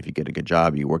job, and if you get a good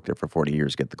job, you work there for 40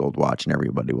 years, get the gold watch, and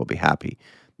everybody will be happy.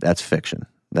 That's fiction.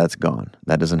 That's gone.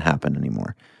 That doesn't happen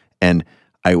anymore. And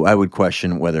I would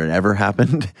question whether it ever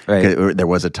happened. Right. There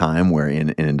was a time where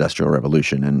in Industrial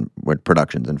Revolution and where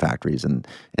productions and factories and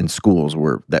schools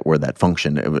that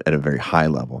functioned at a very high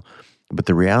level. But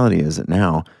the reality is that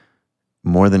now,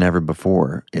 more than ever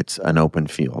before, it's an open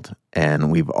field,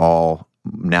 and we've all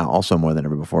now also more than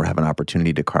ever before have an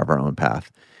opportunity to carve our own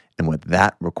path. And what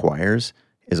that requires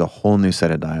is a whole new set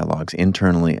of dialogues,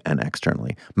 internally and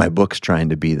externally. My book's trying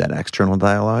to be that external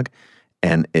dialogue,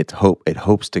 And it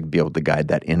hopes to be able to guide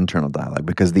that internal dialogue,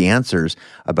 because the answers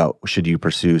about should you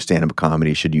pursue stand-up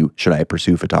comedy, should I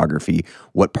pursue photography,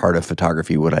 what part of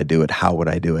photography would I do it, how would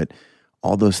I do it,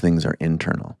 all those things are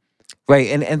internal. Right.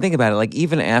 And think about it. Like,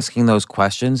 even asking those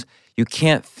questions, you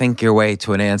can't think your way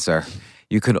to an answer.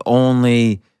 You could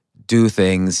only do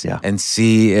things and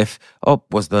see if,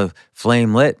 was the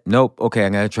flame lit? Nope. Okay,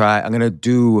 I'm going to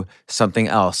do something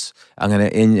else.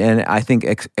 And I think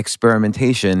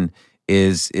experimentation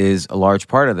is a large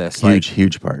part of this.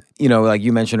 Huge part. Like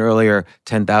you mentioned earlier,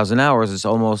 10,000 hours is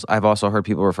almost, I've also heard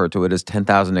people refer to it as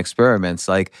 10,000 experiments.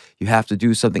 Like, you have to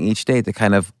do something each day to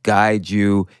kind of guide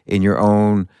you in your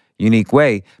own unique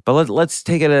way. But let's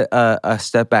take it a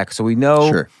step back. So we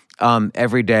know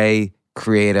everyday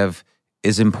creative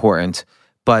is important,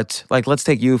 but like, let's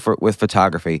take you with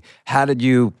photography. How did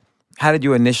you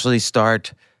initially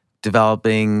start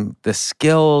developing the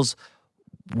skills?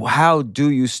 How do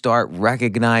you start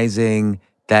recognizing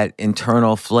that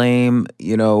internal flame,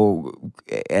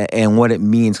 and what it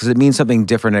means? Because it means something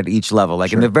different at each level.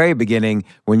 Like, in the very beginning,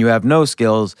 when you have no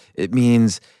skills, it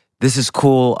means, this is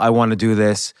cool, I want to do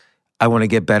this, I want to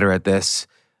get better at this,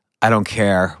 I don't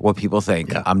care what people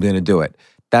think, I'm going to do it.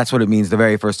 That's what it means the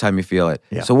very first time you feel it.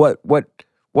 Yeah. So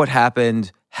what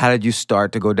happened? How did you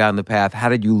start to go down the path? How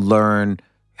did you learn?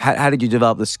 How did you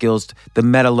develop the skills, the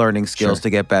meta-learning skills to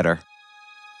get better?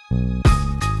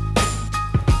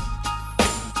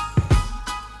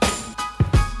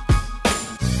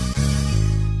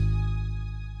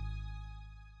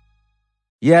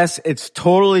 Yes, it's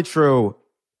totally true.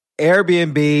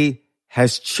 Airbnb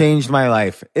has changed my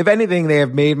life. If anything, they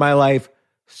have made my life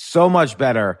so much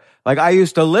better. Like, I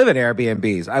used to live in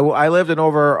Airbnbs. I lived in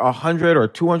over 100 or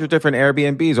 200 different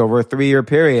Airbnbs over a 3-year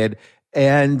period,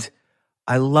 and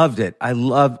I loved it.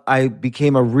 I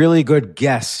became a really good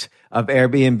guest of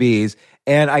Airbnbs,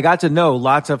 and I got to know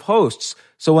lots of hosts.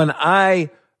 So when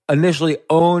I initially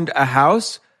owned a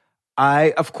house,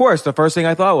 of course, the first thing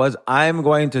I thought was, I'm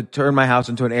going to turn my house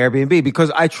into an Airbnb, because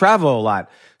I travel a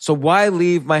lot. So why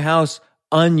leave my house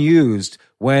unused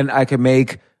when I can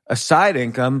make a side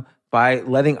income by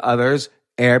letting others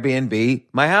Airbnb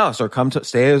my house or come to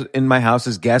stay in my house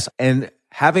as guests? And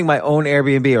having my own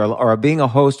Airbnb or being a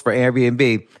host for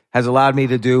Airbnb has allowed me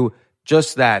to do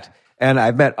just that. And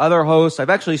I've met other hosts. I've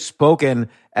actually spoken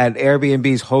at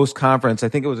Airbnb's host conference. I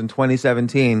think it was in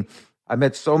 2017. I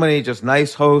met so many just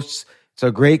nice hosts. It's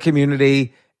a great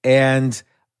community. And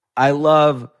I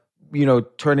love,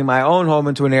 turning my own home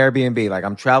into an Airbnb. Like,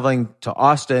 I'm traveling to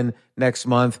Austin next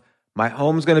month. My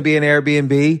home's going to be an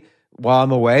Airbnb while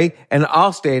I'm away, and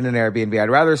I'll stay in an Airbnb. I'd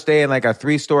rather stay in like a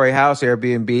 3-story house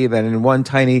Airbnb than in one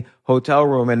tiny hotel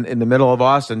room in the middle of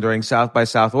Austin during South by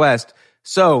Southwest.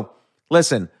 So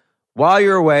listen, while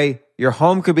you're away, your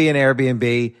home could be an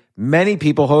Airbnb. Many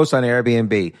people host on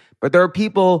Airbnb, but there are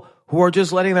people who are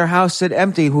just letting their house sit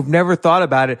empty, who've never thought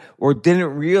about it or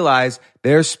didn't realize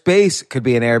their space could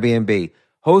be an Airbnb.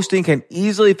 Hosting can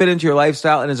easily fit into your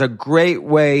lifestyle and is a great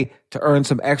way to earn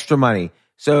some extra money.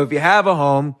 So if you have a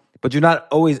home, but you're not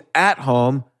always at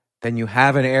home, then you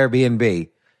have an Airbnb.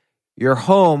 Your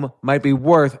home might be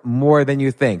worth more than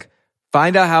you think.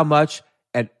 Find out how much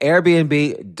at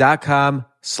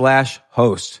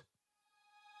airbnb.com/host.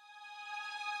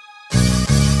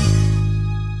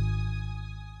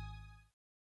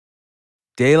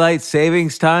 Daylight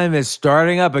savings time is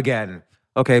starting up again.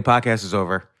 Okay, podcast is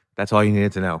over. That's all you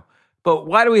needed to know. But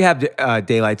why do we have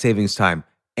daylight savings time?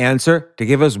 Answer: to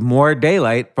give us more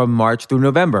daylight from March through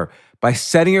November. By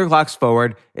setting your clocks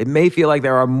forward, it may feel like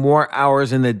there are more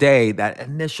hours in the day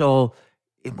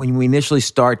when we initially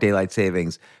start daylight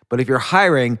savings. But if you're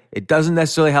hiring, it doesn't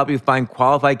necessarily help you find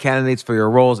qualified candidates for your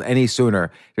roles any sooner.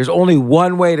 There's only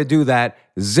one way to do that: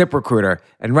 ZipRecruiter.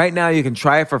 And right now you can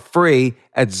try it for free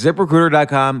at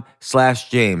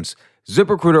ZipRecruiter.com/James.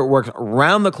 ZipRecruiter works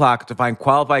around the clock to find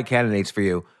qualified candidates for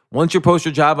you. Once you post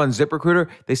your job on ZipRecruiter,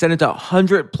 they send it to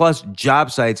 100 plus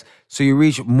job sites so you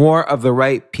reach more of the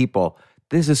right people.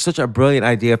 This is such a brilliant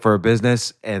idea for a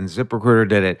business, and ZipRecruiter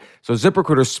did it. So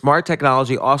ZipRecruiter's smart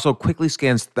technology also quickly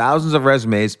scans thousands of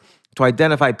resumes to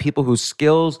identify people whose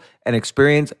skills and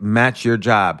experience match your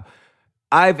job.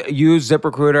 I've used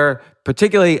ZipRecruiter,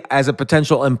 particularly as a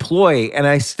potential employee, and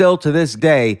I still, to this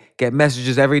day, get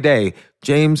messages every day.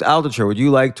 James Altucher, would you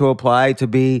like to apply to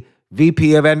be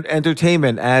VP of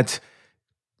Entertainment at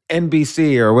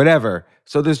NBC or whatever.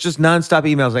 So there's just nonstop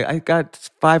emails. Like I got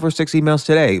 5 or 6 emails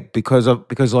today because a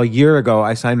year ago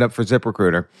I signed up for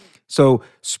ZipRecruiter. So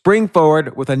spring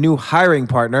forward with a new hiring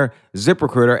partner,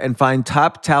 ZipRecruiter, and find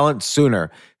top talent sooner.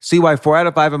 See why 4 out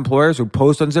of 5 employers who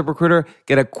post on ZipRecruiter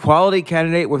get a quality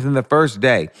candidate within the first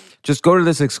day. Just go to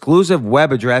this exclusive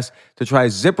web address to try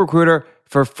ZipRecruiter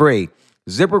for free.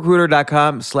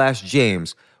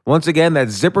 ZipRecruiter.com/James. Once again,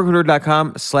 that's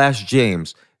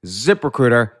ZipRecruiter.com/James.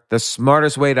 ZipRecruiter, the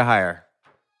smartest way to hire.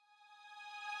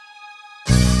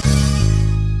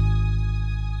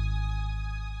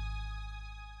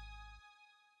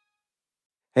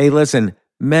 Hey, listen,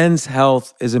 men's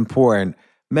health is important.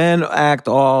 Men act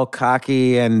all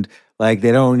cocky and like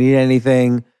they don't need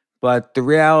anything. But the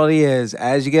reality is,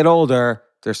 as you get older,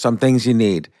 there's some things you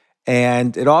need.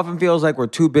 And it often feels like we're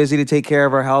too busy to take care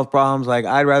of our health problems. Like,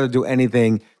 I'd rather do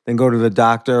anything than go to the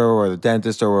doctor or the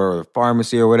dentist or the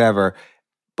pharmacy or whatever.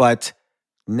 But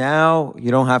now you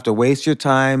don't have to waste your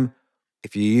time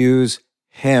if you use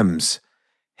Hims.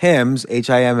 Hims,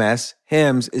 H-I-M-S,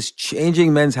 Hims is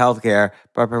changing men's healthcare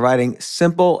by providing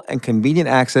simple and convenient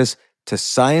access to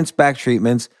science-backed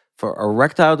treatments for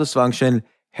erectile dysfunction,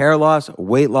 hair loss,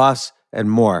 weight loss, and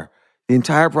more. The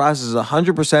entire process is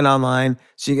 100% online,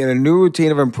 so you get a new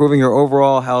routine of improving your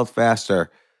overall health faster.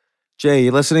 Jay,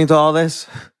 you listening to all this?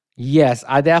 Yes,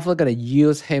 I definitely gonna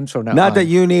use Hims from now Not on. that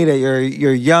you need it.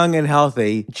 You're young and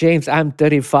healthy. James, I'm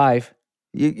 35.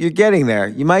 You're getting there.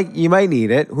 You might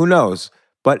need it. Who knows?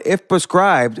 But if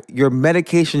prescribed, your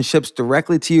medication ships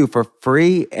directly to you for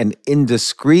free and in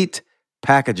discreet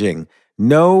packaging.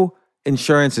 No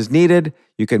insurance is needed.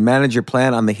 You can manage your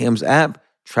plan on the Hims app,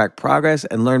 track progress,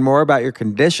 and learn more about your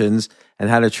conditions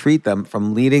and how to treat them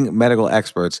from leading medical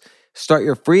experts. Start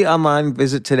your free online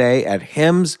visit today at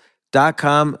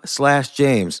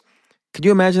hims.com/James. Could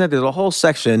you imagine that? There's a whole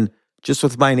section just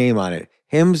with my name on it.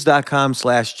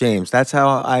 hims.com/James. That's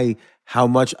how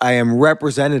much I am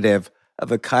representative of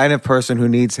the kind of person who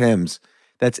needs Hims.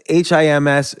 That's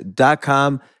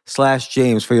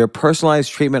HIMS.com/James for your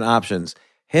personalized treatment options.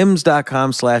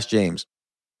 HIMS.com/James.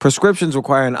 Prescriptions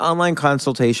require an online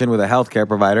consultation with a healthcare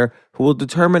provider who will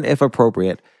determine if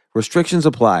appropriate. Restrictions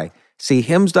apply. See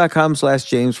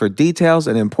HIMS.com/James for details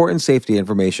and important safety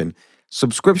information.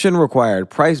 Subscription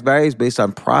required. Price varies based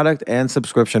on product and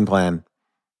subscription plan.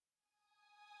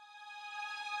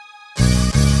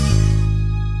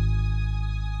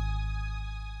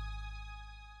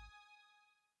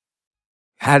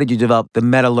 How did you develop the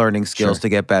meta learning skills to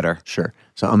get better? Sure.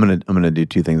 So I'm gonna do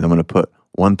 2 things. I'm gonna put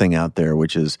one thing out there,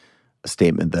 which is a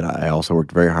statement that I also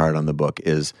worked very hard on the book,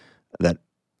 is that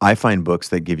I find books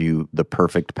that give you the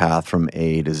perfect path from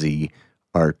A to Z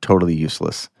are totally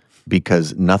useless,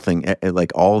 because nothing,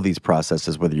 like all of these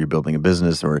processes, whether you're building a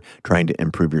business or trying to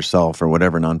improve yourself or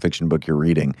whatever nonfiction book you're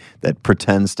reading that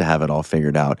pretends to have it all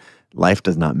figured out, life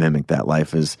does not mimic that.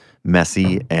 Life is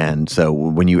messy. And so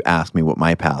when you ask me what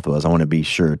my path was, I want to be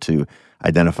sure to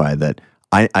identify that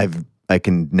I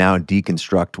can now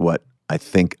deconstruct what I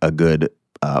think a good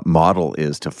model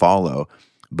is to follow,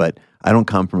 but I don't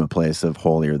come from a place of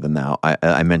holier than thou.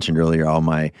 I mentioned earlier all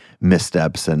my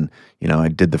missteps, and I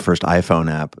did the first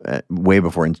iPhone app way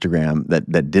before Instagram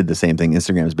that did the same thing.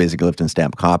 Instagram is basically lift and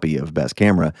stamp copy of best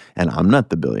camera, and I'm not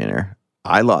the billionaire.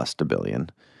 I lost $1 billion.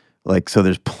 So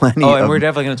there's plenty. Oh, and we're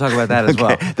definitely going to talk about that as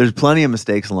well. There's plenty of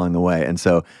mistakes along the way, and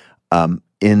so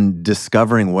in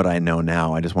discovering what I know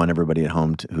now, I just want everybody at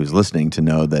home who's listening to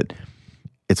know that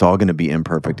it's all going to be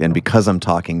imperfect. And because I'm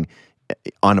talking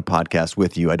on a podcast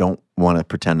with you, I don't want to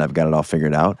pretend I've got it all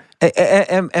figured out.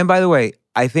 And by the way,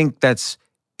 I think that's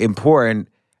important.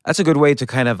 That's a good way to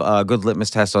kind of a good litmus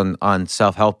test on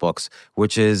self-help books,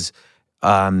 which is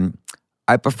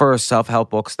I prefer self-help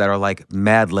books that are like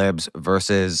Mad Libs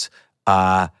versus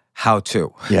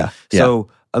how-to. Yeah. So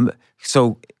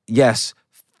yes,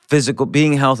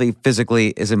 being healthy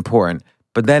physically is important.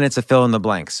 But then it's a fill in the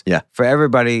blanks. Yeah. For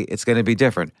everybody, it's going to be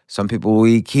different. Some people will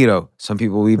eat keto. Some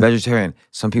people will eat vegetarian.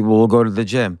 Some people will go to the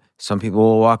gym. Some people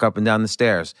will walk up and down the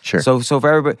stairs. Sure. So for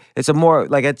everybody, it's a more,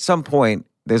 like at some point,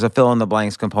 there's a fill in the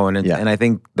blanks component. Yeah. And I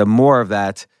think the more of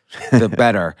that, the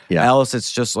better. Yeah. Else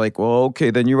it's just like, well, okay,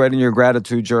 then you write in your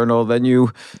gratitude journal, then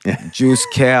you juice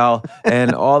kale,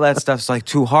 and all that stuff's like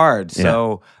too hard.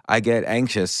 So I get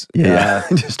anxious. Yeah.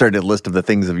 Just started a list of the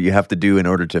things that you have to do in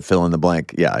order to fill in the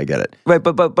blank. Yeah, I get it. Right,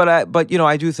 but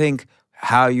I do think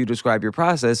how you describe your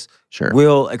process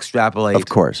will extrapolate. Of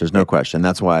course, there's no question.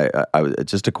 That's why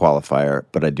it's just a qualifier,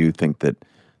 but I do think that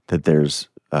there's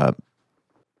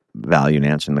value in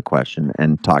answering the question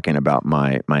and talking about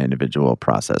my individual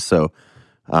process. So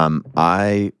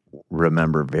I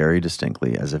remember very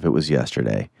distinctly, as if it was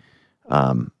yesterday,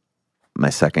 my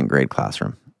second grade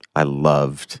classroom. I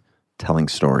loved telling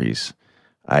stories.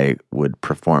 I would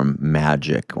perform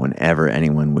magic whenever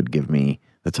anyone would give me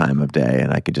the time of day,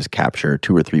 and I could just capture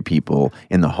 2 or 3 people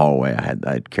in the hallway.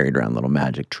 I'd carried around little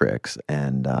magic tricks,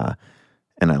 and I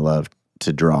loved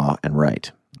to draw and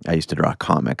write. I used to draw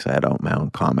comics. I had my own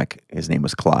comic. His name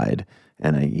was Clyde,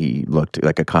 and he looked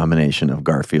like a combination of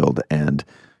Garfield and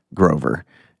Grover,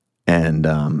 and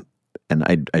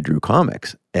I drew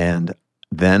comics. And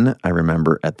then I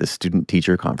remember at the student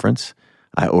teacher conference,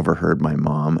 I overheard my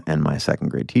mom and my second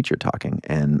grade teacher talking,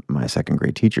 and my second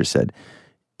grade teacher said,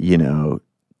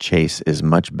 Chase is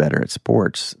much better at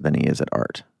sports than he is at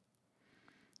art.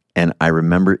 And I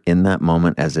remember in that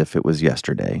moment as if it was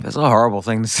yesterday. That's a horrible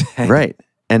thing to say. Right.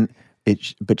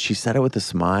 But she said it with a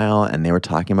smile, and they were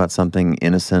talking about something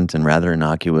innocent and rather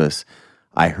innocuous.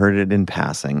 I heard it in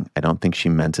passing. I don't think she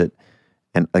meant it.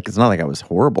 And it's not like I was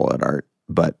horrible at art,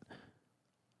 but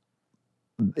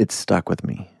it stuck with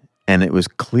me. And it was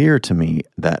clear to me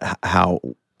that how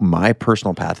my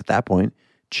personal path at that point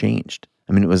changed.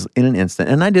 I mean, it was in an instant.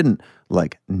 And I didn't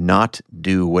not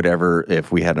do whatever.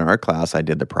 If we had an art class, I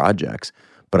did the projects.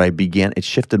 But it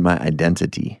shifted my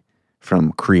identity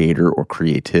from creator or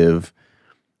creative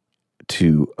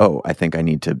to, I think I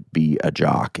need to be a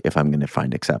jock if I'm going to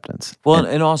find acceptance. Well,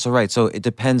 and also, right, so it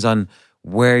depends on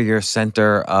where your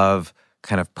center of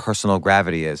kind of personal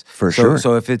gravity is. Sure.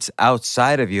 So if it's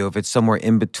outside of you, if it's somewhere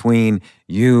in between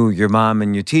you, your mom,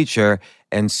 and your teacher,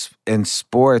 and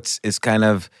sports is kind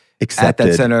of accepted at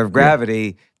that center of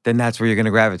gravity, then that's where you're going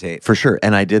to gravitate. For sure.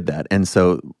 And I did that. And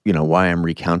so, why I'm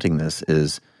recounting this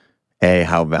is, A,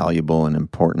 how valuable and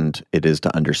important it is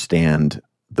to understand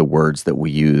the words that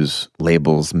we use.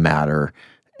 Labels matter.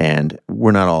 And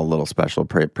we're not all little special,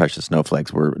 precious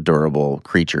snowflakes. We're durable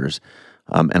creatures.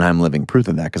 And I'm living proof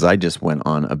of that because I just went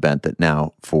on a bent that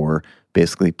now for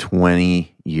basically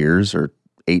 20 years or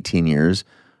 18 years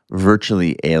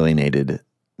virtually alienated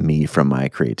me from my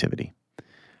creativity.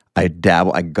 I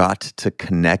got to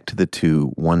connect the two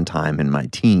one time in my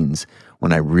teens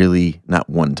when I really, not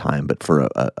one time, but for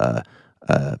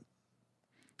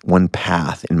one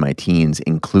path in my teens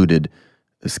included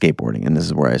skateboarding. And this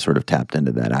is where I sort of tapped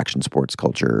into that action sports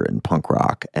culture and punk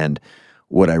rock. And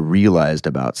what I realized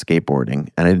about skateboarding,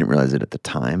 and I didn't realize it at the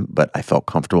time, but I felt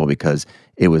comfortable because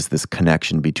it was this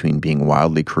connection between being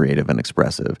wildly creative and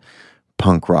expressive,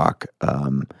 punk rock,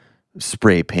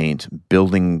 spray paint,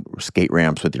 building skate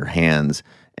ramps with your hands,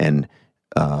 and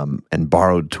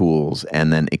borrowed tools,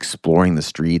 and then exploring the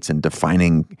streets and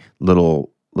defining little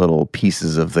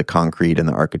pieces of the concrete and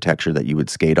the architecture that you would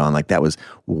skate on. That was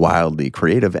wildly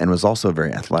creative and was also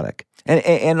very athletic.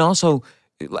 And also,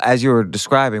 as you were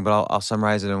describing, but I'll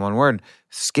summarize it in one word,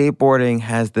 skateboarding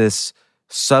has this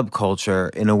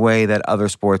subculture in a way that other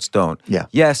sports don't. Yeah.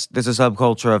 Yes, there's a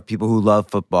subculture of people who love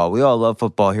football. We all love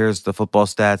football. Here's the football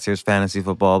stats. Here's fantasy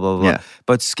football, blah, blah, blah. Yeah.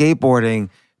 But skateboarding,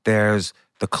 there's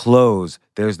the clothes,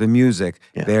 there's the music,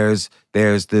 there's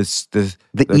this the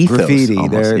ethos graffiti,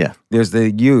 almost, there's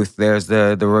the youth, there's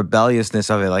the rebelliousness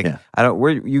of it.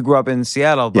 You grew up in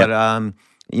Seattle, but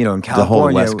in California, the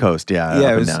whole West Coast,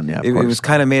 it was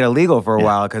kind of made illegal for a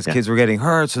while because kids were getting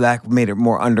hurt, so that made it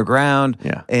more underground.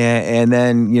 Yeah. And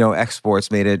then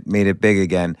exports made it big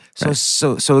again.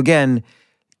 So again,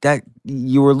 that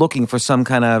you were looking for some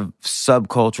kind of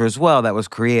subculture as well that was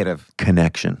creative.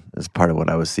 Connection is part of what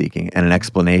I was seeking, and an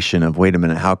explanation of, wait a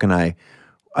minute, how can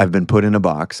I've been put in a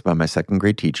box by my second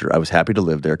grade teacher. I was happy to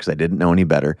live there because I didn't know any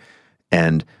better.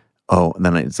 And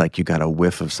then it's like you got a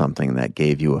whiff of something that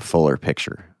gave you a fuller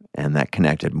picture, and that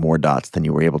connected more dots than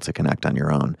you were able to connect on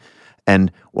your own.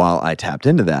 And while I tapped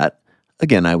into that,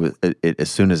 again,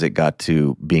 as soon as it got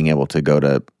to being able to go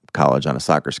to college on a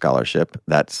soccer scholarship,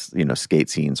 that's, skate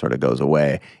scene sort of goes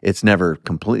away. It's never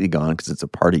completely gone because it's a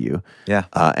part of you. Yeah.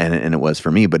 And it was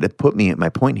for me, but my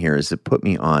point here is it put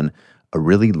me on a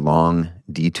really long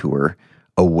detour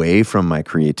away from my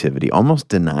creativity, almost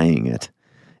denying it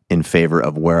in favor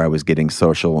of where I was getting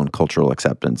social and cultural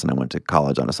acceptance. And I went to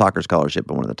college on a soccer scholarship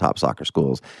at one of the top soccer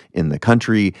schools in the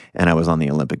country, and I was on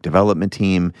the Olympic development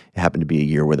team. It happened to be a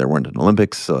year where there weren't an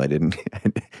Olympics, so I didn't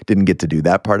get to do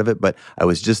that part of it, but I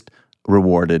was just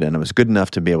rewarded, and I was good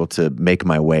enough to be able to make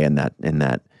my way in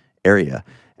that area.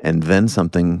 And then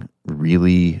something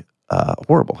really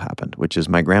horrible happened, which is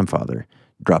my grandfather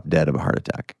dropped dead of a heart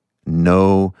attack.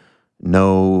 No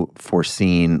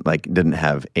foreseen, didn't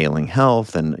have ailing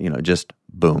health, and just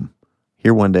boom,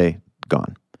 here one day,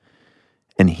 gone.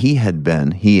 And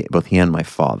both he and my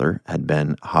father had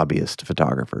been hobbyist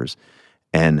photographers.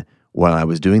 And while I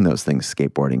was doing those things,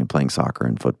 skateboarding and playing soccer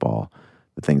and football,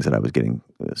 the things that I was getting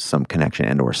some connection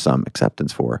and or some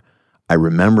acceptance for, I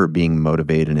remember being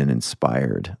motivated and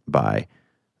inspired by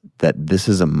that this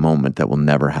is a moment that will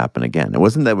never happen again. It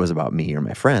wasn't that it was about me or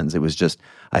my friends. It was just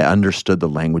I understood the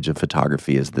language of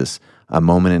photography as this a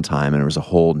moment in time, and there was a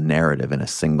whole narrative in a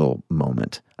single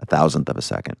moment, a thousandth of a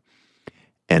second.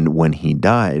 And when he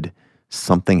died,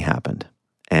 something happened.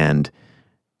 And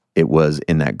it was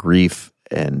in that grief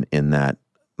and in that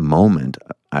moment,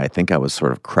 I think I was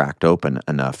sort of cracked open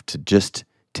enough to just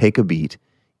take a beat,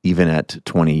 even at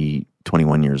 20,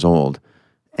 21 years old,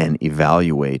 and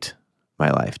evaluate my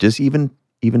life, just even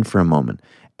for a moment.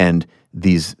 And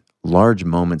these large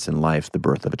moments in life, the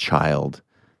birth of a child,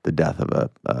 the death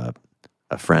of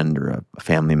a friend or a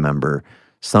family member,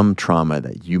 some trauma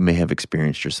that you may have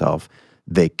experienced yourself,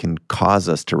 they can cause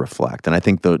us to reflect. And I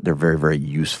think they're very, very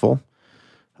useful.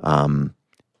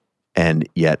 And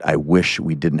yet I wish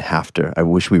we didn't have to. I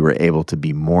wish we were able to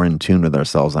be more in tune with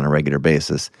ourselves on a regular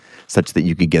basis, such that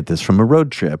you could get this from a road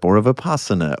trip or a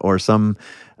Vipassana or some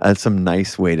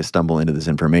nice way to stumble into this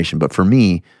information. But for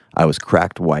me, I was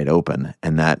cracked wide open,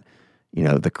 and that,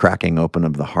 the cracking open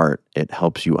of the heart, it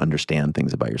helps you understand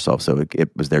things about yourself. So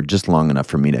it was there just long enough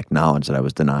for me to acknowledge that I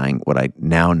was denying what I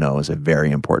now know is a very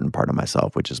important part of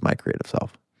myself, which is my creative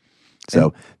self.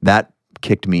 So that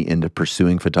kicked me into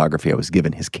pursuing photography. I was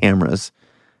given his cameras.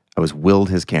 I was willed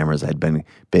his cameras. I'd been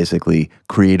basically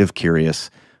creative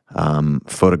curious,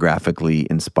 photographically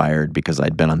inspired because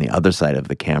I'd been on the other side of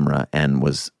the camera and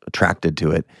was attracted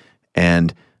to it.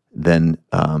 And then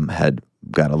had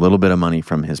got a little bit of money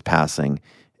from his passing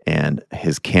and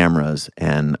his cameras.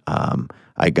 And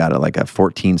I got a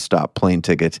 14-stop plane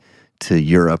ticket to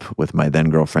Europe with my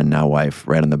then girlfriend, now wife,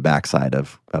 right on the backside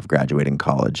of graduating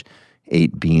college.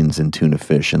 Ate beans and tuna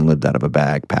fish and lived out of a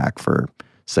backpack for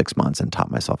 6 months and taught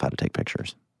myself how to take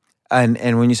pictures.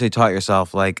 And when you say taught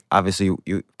yourself, like obviously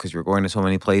you because you're going to so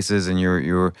many places and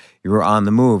you were on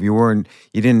the move. You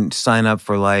didn't sign up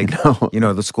for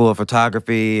the School of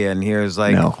Photography and here's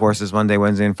courses Monday,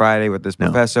 Wednesday, and Friday with this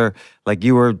professor. Like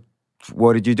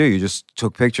what did you do? You just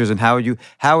took pictures, and how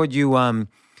would you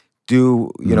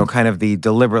do kind of the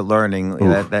deliberate learning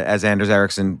that as Anders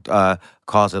Ericsson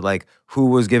calls it, like who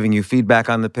was giving you feedback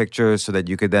on the pictures so that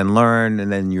you could then learn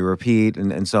and then you repeat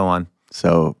and so on?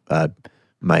 So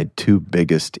my two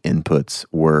biggest inputs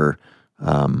were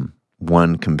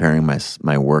one, comparing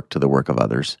my work to the work of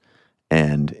others.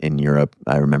 And in Europe,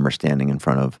 I remember standing in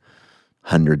front of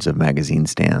hundreds of magazine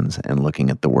stands and looking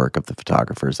at the work of the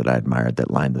photographers that I admired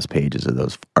that lined those pages of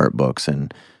those art books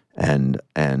and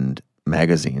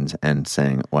magazines and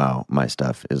saying, wow, my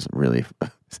stuff is really,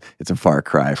 it's a far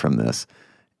cry from this.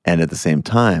 And at the same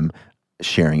time,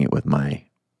 sharing it with my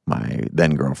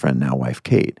then girlfriend, now wife,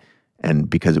 Kate. And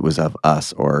because it was of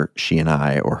us or she and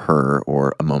I or her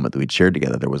or a moment that we'd shared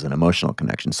together, there was an emotional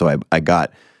connection. So I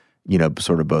got,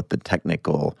 sort of both the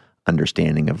technical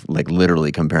understanding of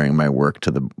literally comparing my work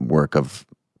to the work of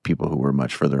people who were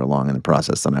much further along in the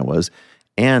process than I was,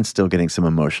 and still getting some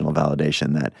emotional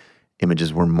validation that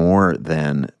images were more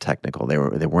than technical. They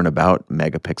weren't about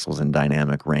megapixels and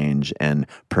dynamic range and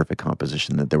perfect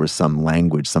composition, that there was some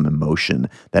language, some emotion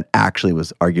that actually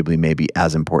was arguably maybe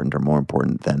as important or more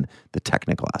important than the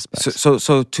technical aspects.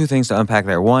 So two things to unpack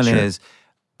there. One is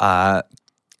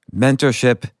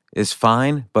mentorship is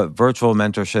fine, but virtual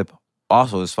mentorship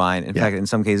also is fine. In fact, in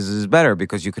some cases is better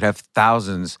because you could have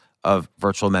thousands of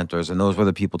virtual mentors, and those were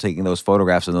the people taking those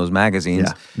photographs in those magazines.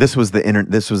 Yeah. This was internet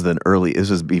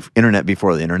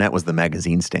before the internet was the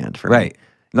magazine stand for me.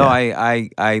 No,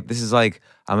 I this is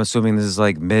I'm assuming this is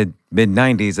mid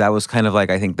 90s. That was kind of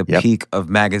I think the peak of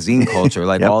magazine culture,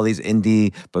 all these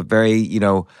indie but very,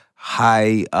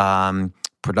 high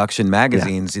production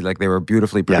magazines, they were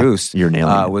beautifully produced. You're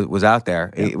nailing it. Was out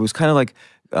there. It was kind of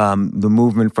the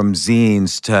movement from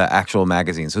zines to actual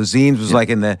magazines. So zines was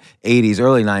in the 80s,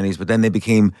 early 90s, but then they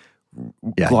became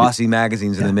glossy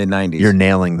magazines in the mid 90s. You're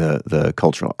nailing the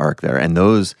cultural arc there. And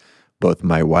those, both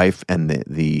my wife and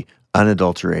the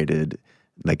unadulterated,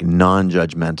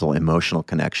 non-judgmental emotional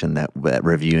connection that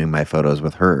reviewing my photos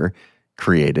with her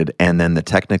created, and then the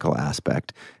technical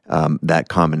aspect, that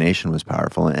combination was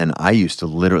powerful. And I used to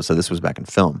literally, so this was back in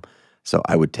film, so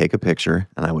I would take a picture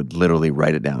and I would literally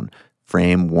write it down.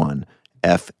 Frame 1,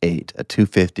 f8, a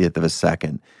 2/50th of a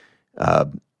second,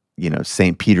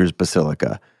 St. Peter's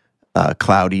Basilica,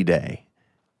 cloudy day.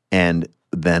 And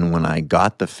then when I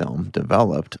got the film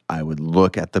developed, I would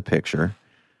look at the picture,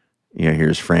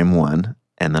 here's frame 1,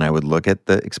 and then I would look at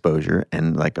the exposure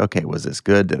and okay, was this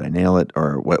good? Did I nail it?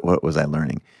 Or what was I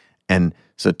learning? And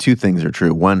so two things are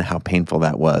true. One, how painful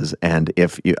that was. And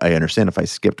I understand if I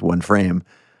skipped one frame,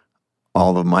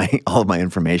 all of my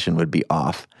information would be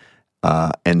off.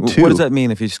 And two, What does that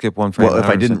mean if you skip one frame? well, if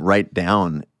I didn't understand. write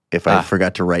down, if I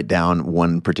forgot to write down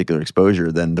one particular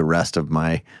exposure, then the rest of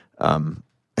my,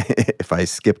 if I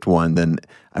skipped one, then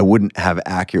I wouldn't have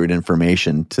accurate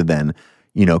information to then,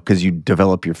 because you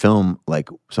develop your film like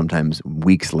sometimes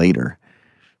weeks later,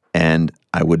 and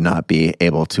I would not be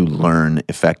able to learn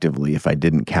effectively if I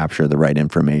didn't capture the right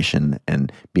information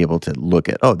and be able to look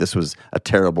at, oh, this was a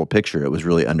terrible picture. It was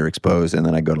really underexposed. And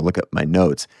then I go to look at my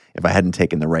notes. If I hadn't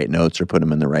taken the right notes or put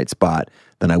them in the right spot,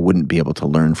 then I wouldn't be able to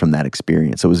learn from that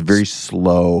experience. So it was very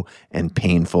slow and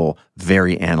painful,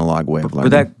 very analog way of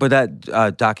learning. But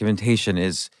that documentation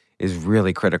is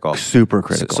really critical. Super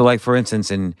critical. So like for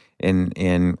instance,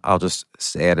 in I'll just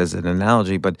say it as an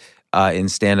analogy, but in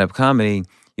stand-up comedy,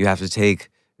 you have to take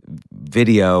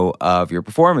video of your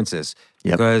performances.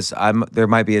 Yep. Because there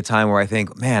might be a time where I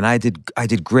think, man, I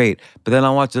did great, but then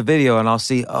I'll watch the video and I'll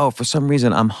see, oh, for some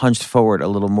reason I'm hunched forward a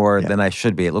little more than I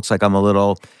should be. It looks like I'm a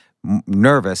little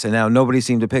nervous, and now nobody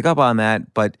seemed to pick up on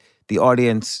that. But the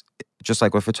audience, just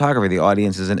like with photography, the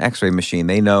audience is an X-ray machine.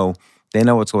 They know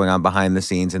what's going on behind the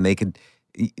scenes, and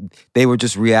they would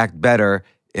just react better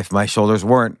if my shoulders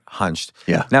weren't hunched.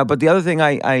 Yeah. Now, but the other thing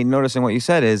I noticed in what you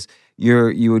said is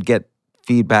you would get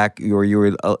feedback, or you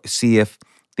would see if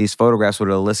these photographs would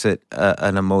elicit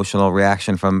an emotional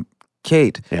reaction from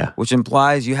Kate, which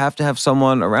implies you have to have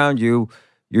someone around you.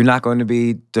 You're not going to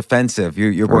be defensive.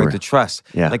 You're going to trust.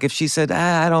 Yeah. Like if she said,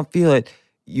 I don't feel it,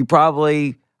 you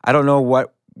probably, I don't know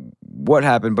what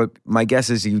happened, but my guess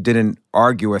is you didn't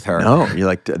argue with her. No, you're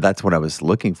like, that's what I was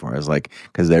looking for. I was like,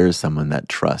 because there is someone that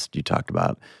trust you talked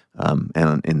about.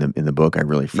 And in the book, I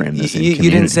really framed this in community.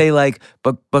 You didn't say like,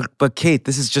 but Kate,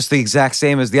 this is just the exact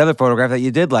same as the other photograph that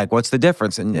you did like. What's the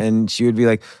difference? And she would be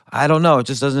like, I don't know. It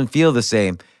just doesn't feel the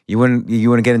same. You wouldn't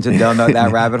get into down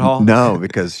that rabbit hole? No,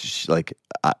 because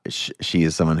she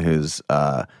is someone who's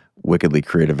wickedly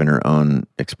creative in her own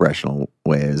expressional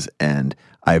ways, and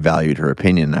I valued her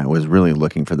opinion. I was really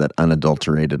looking for that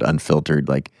unadulterated, unfiltered,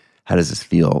 like, how does this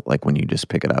feel like when you just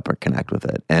pick it up or connect with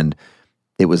it? And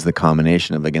it was the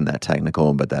combination of, again, that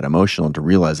technical, but that emotional, to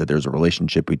realize that there's a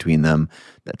relationship between them,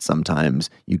 that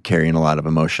sometimes you carry in a lot of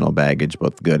emotional baggage,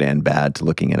 both good and bad, to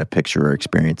looking at a picture or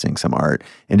experiencing some art,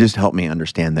 and just helped me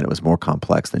understand that it was more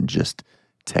complex than just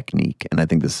technique. And I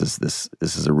think this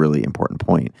is a really important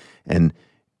point. And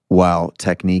while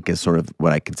technique is sort of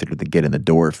what I consider the get in the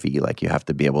door fee, like you have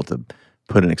to be able to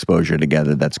put an exposure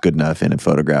together that's good enough in a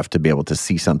photograph to be able to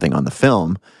see something on the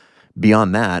film,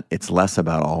 beyond that, it's less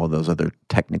about all of those other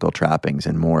technical trappings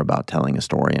and more about telling a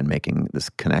story and making this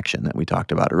connection that we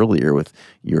talked about earlier with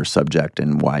your subject,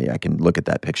 and why I can look at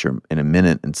that picture in a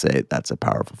minute and say that's a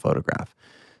powerful photograph.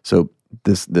 So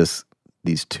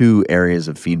these two areas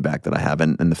of feedback that I have,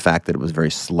 and the fact that it was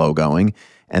very slow going,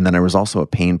 and then there was also a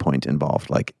pain point involved.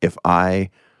 Like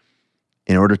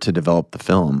in order to develop the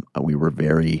film, we were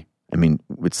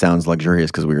it sounds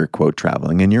luxurious because we were, quote,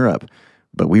 traveling in Europe,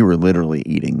 but we were literally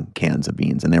eating cans of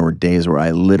beans. And there were days where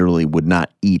I literally would not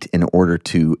eat in order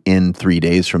to, in 3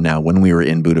 days from now, when we were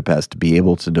in Budapest, to be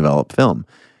able to develop film.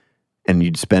 And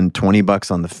you'd spend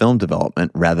 $20 on the film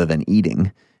development rather than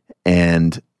eating.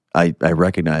 And I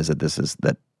recognize that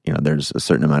there's a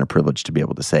certain amount of privilege to be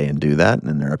able to say and do that.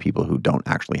 And there are people who don't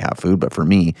actually have food. But for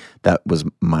me, that was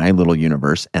my little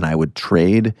universe. And I would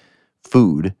trade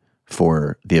food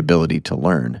for the ability to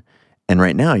learn. And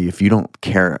right now, if you don't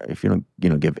care, if you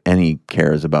don't give any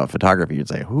cares about photography, you'd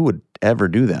say, who would ever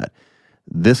do that?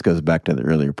 This goes back to the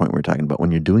earlier point we were talking about.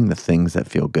 When you're doing the things that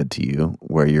feel good to you,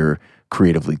 where you're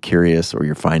creatively curious or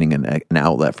you're finding an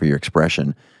outlet for your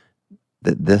expression,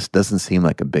 that this doesn't seem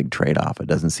like a big trade-off. It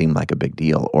doesn't seem like a big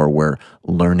deal, or where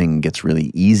learning gets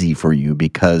really easy for you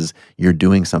because you're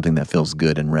doing something that feels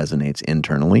good and resonates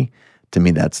internally. To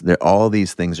me, all of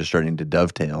these things are starting to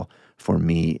dovetail. For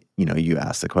me, you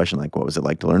asked the question, like, what was it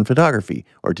like to learn photography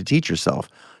or to teach yourself?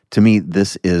 To me,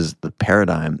 this is the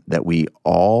paradigm that we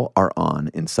all are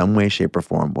on in some way, shape, or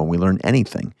form when we learn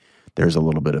anything. There's a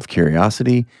little bit of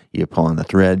curiosity. You pull on the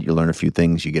thread, you learn a few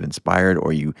things, you get inspired,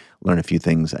 or you learn a few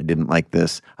things. I didn't like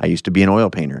this. I used to be an oil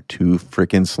painter, too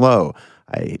freaking slow.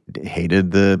 I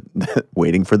hated the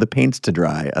waiting for the paints to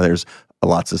dry. There's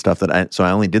lots of stuff so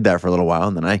I only did that for a little while,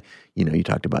 and then you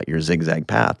talked about your zigzag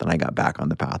path, and I got back on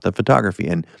the path of photography.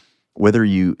 And whether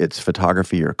it's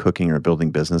photography or cooking or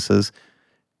building businesses,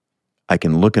 I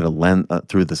can look at a lens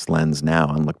through this lens now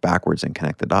and look backwards and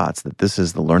connect the dots that this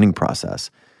is the learning process.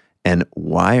 And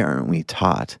why aren't we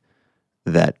taught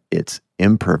that it's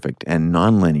imperfect and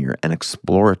nonlinear and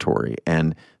exploratory,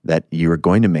 and that you are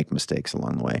going to make mistakes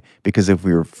along the way. Because if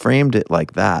we were framed it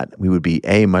like that, we would be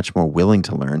A, much more willing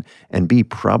to learn, and B,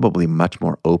 probably much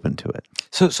more open to it.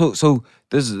 So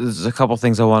there's a couple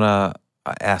things I want to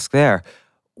ask there.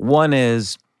 One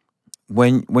is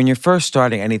when you're first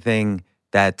starting anything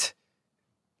that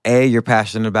A, you're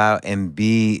passionate about, and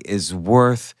B, is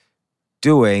worth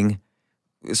doing,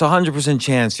 it's 100%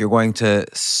 chance you're going to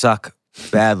suck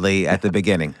badly at the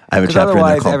beginning. I have a 'Cause chapter in there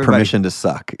otherwise called everybody- Permission to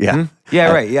Suck. Yeah.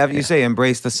 Yeah, right. You say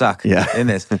embrace the suck in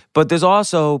this. But there's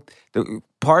also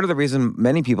part of the reason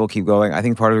many people keep going, I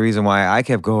think part of the reason why I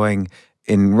kept going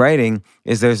in writing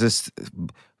is there's this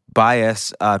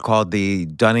bias called the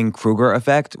Dunning-Kruger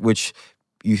effect, which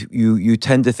you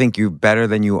tend to think you're better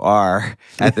than you are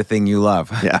at the thing you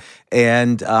love. Yeah.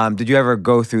 And did you ever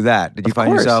go through that? Did you find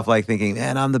course. yourself like thinking,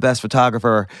 man, I'm the best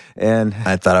photographer? And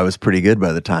I thought I was pretty good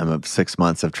by the time of 6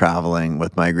 months of traveling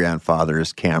with my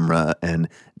grandfather's camera and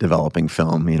developing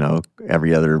film,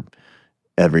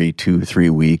 every 2-3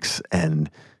 weeks. And,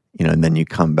 and then you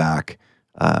come back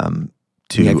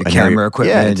to you have your an camera area,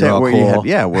 equipment, you're all where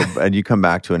cool. and you come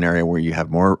back to an area where you have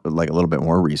more, like a little bit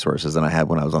more resources than I had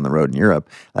when I was on the road in Europe,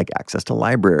 like access to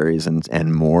libraries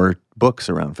and more books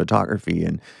around photography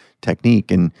and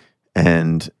technique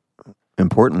and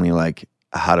importantly, like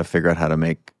how to figure out how to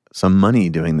make some money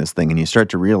doing this thing. And you start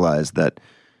to realize that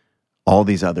all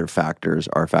these other factors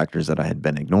are factors that I had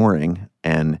been ignoring.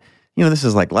 And this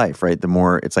is like life, right? The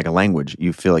more, it's like a language.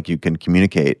 You feel like you can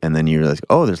communicate, and then you realize,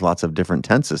 oh, there's lots of different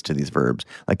tenses to these verbs.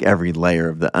 Like every layer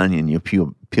of the onion you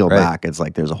peel Right. back, it's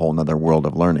like there's a whole nother world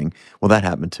of learning. Well, that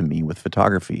happened to me with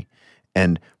photography.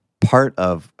 And part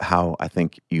of how I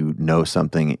think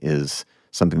something is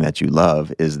something that you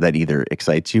love is that either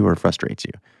excites you or frustrates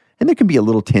you. And there can be a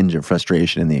little tinge of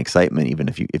frustration in the excitement, even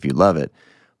if you love it.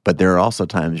 But there are also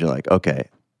times you're like, okay,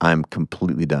 I'm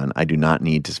completely done. I do not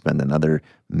need to spend another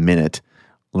minute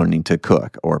learning to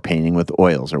cook or painting with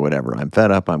oils or whatever. I'm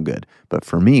fed up. I'm good. But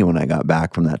for me, when I got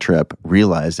back from that trip,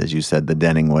 realized, as you said, the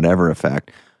Denning whatever effect.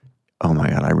 Oh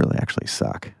my God, I really actually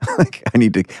suck. Like I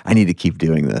need to keep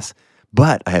doing this.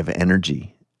 But I have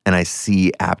energy and I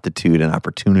see aptitude and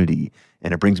opportunity,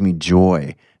 and it brings me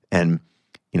joy. And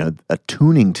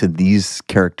attuning to these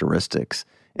characteristics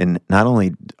in not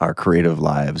only our creative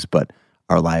lives, but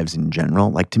our lives in general,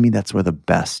 like to me, that's where the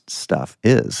best stuff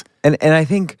is. And I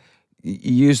think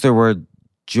you used the word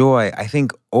joy. I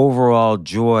think overall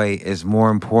joy is more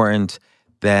important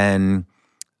than,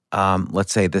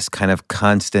 let's say, this kind of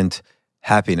constant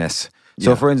happiness.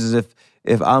 So, for instance,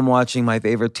 if I'm watching my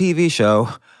favorite TV show,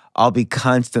 I'll be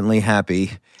constantly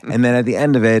happy, and then at the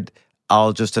end of it,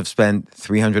 I'll just have spent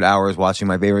 300 hours watching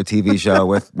my favorite TV show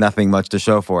with nothing much to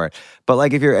show for it. But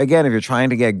like if you're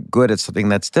trying to get good at something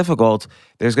that's difficult,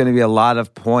 there's going to be a lot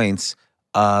of points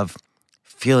of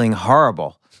feeling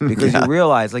horrible because you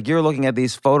realize, like, you're looking at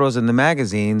these photos in the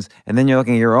magazines, and then you're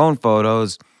looking at your own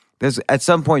photos. There's at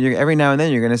some point, every now and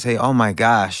then, you're going to say, "Oh my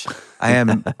gosh, I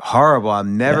am horrible.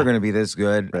 I'm never going to be this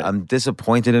good. Right. I'm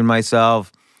disappointed in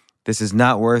myself. This is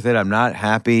not worth it. I'm not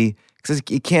happy." Because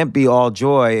it can't be all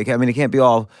joy. It can't be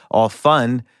all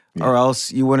fun, or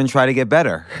else you wouldn't try to get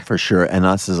better. For sure. And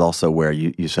this is also where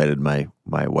you cited my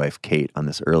wife, Kate, on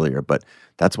this earlier, but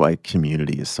that's why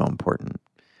community is so important.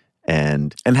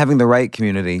 And having the right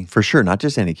community. For sure, not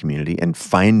just any community, and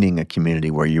finding a community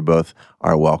where you both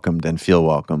are welcomed and feel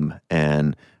welcome.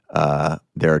 And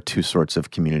there are two sorts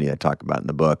of community I talk about in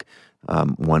the book.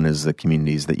 One is the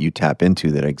communities that you tap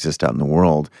into that exist out in the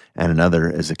world, and another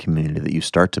is a community that you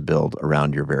start to build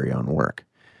around your very own work.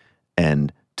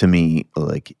 And to me,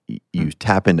 like, you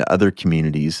tap into other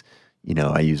communities.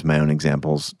 I use my own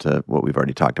examples to what we've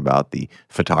already talked about, the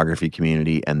photography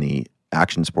community and the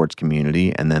action sports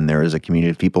community, and then there is a community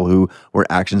of people who were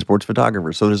action sports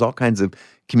photographers. So there's all kinds of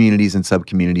communities and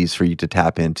sub-communities for you to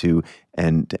tap into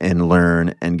and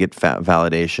learn and get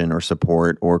validation or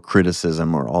support or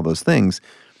criticism or all those things.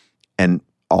 And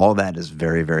all that is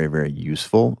very, very, very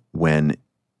useful when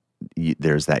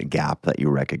there's that gap that you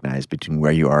recognize between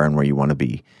where you are and where you want to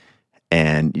be.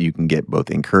 And you can get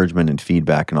both encouragement and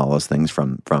feedback and all those things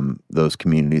from those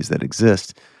communities that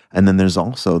exist. And then there's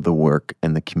also the work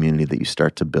and the community that you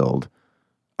start to build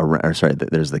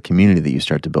there's the community that you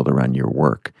start to build around your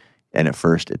work. And at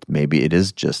first, it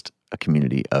is just a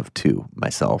community of two,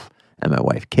 myself and my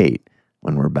wife, Kate,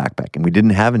 when we're backpacking. We didn't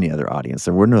have any other audience.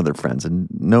 There were no other friends and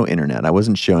no internet. I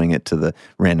wasn't showing it to the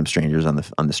random strangers on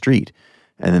the street.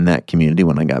 And then that community,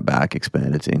 when I got back,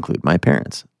 expanded to include my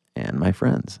parents and my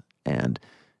friends and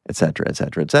et cetera, et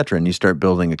cetera, et cetera. And you start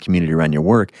building a community around your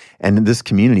work. And this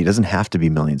community doesn't have to be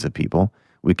millions of people.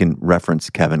 We can reference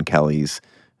Kevin Kelly's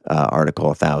article,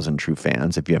 1,000 True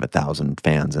Fans. If you have 1,000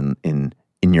 fans in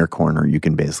your corner, you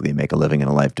can basically make a living and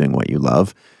a life doing what you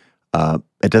love.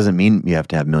 It doesn't mean you have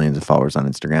to have millions of followers on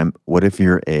Instagram. What if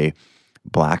you're a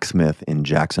blacksmith in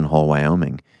Jackson Hole,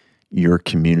 Wyoming? Your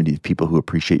community of people who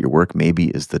appreciate your work maybe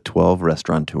is the 12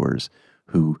 restaurateurs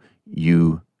who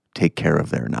you take care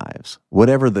of their knives.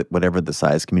 Whatever the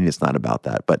size community, it's not about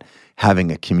that. But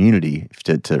having a community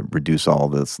to reduce all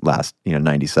this last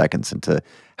 90 seconds into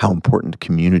how important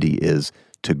community is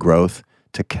to growth,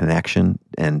 to connection,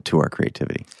 and to our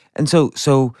creativity. And so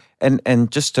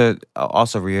and just to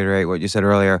also reiterate what you said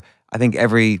earlier, I think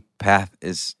every path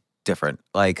is different.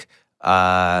 Like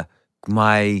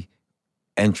my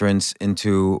entrance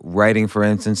into writing, for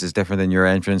instance, is different than your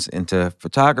entrance into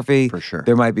photography. For sure.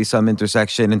 There might be some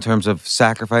intersection in terms of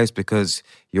sacrifice because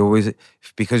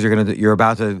you're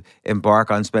about to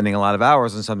embark on spending a lot of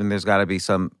hours on something. There's got to be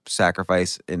some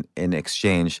sacrifice in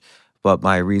exchange. But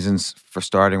my reasons for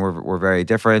starting were very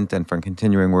different, and from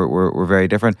continuing were very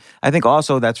different. I think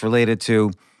also that's related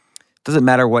to, doesn't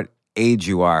matter what age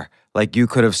you are. Like, you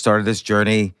could have started this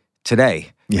journey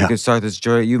today. Yeah. You could start this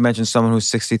journey. You mentioned someone who's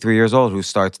 63 years old who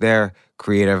starts their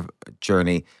creative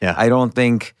journey. Yeah. I don't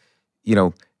think,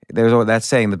 there's that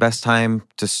saying, the best time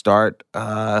to start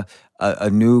a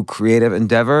new creative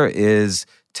endeavor is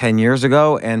 10 years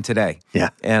ago and today. Yeah.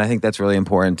 And I think that's really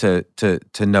important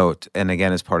to note. And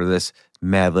again, as part of this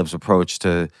Mad Libs approach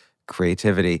to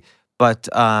creativity. But,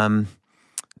 one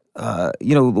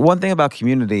thing about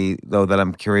community, though, that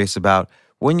I'm curious about,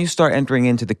 when you start entering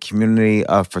into the community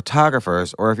of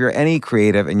photographers, or if you're any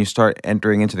creative and you start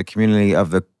entering into the community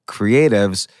of the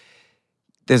creatives,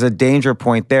 there's a danger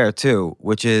point there too,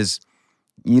 which is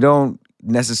you don't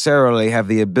necessarily have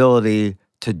the ability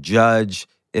to judge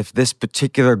if this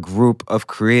particular group of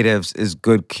creatives is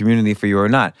good community for you or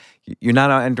not. You're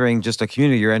not entering just a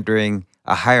community, you're entering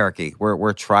a hierarchy.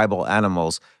 We're tribal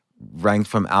animals ranked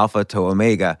from alpha to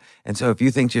omega. And so if you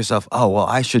think to yourself, oh, well,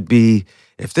 I should be,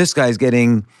 if this guy's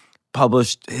getting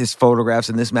published his photographs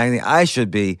in this magazine, I should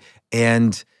be.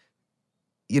 And,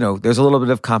 there's a little bit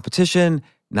of competition.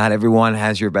 Not everyone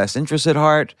has your best interest at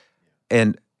heart.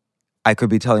 And I could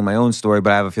be telling my own story,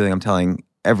 but I have a feeling I'm telling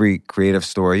every creative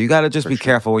story. You got to just be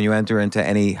careful when you enter into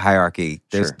any hierarchy.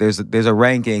 There's a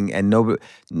ranking, and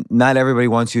not everybody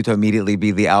wants you to immediately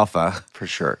be the alpha. For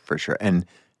sure. And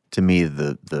to me,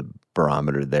 the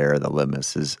barometer there, the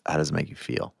litmus is, how does it make you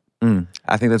feel?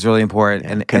 I think that's really important.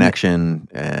 And connection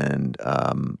and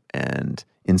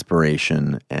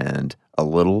inspiration and a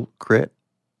little grit.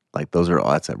 Like,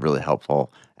 that's a really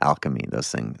helpful alchemy, those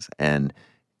things. And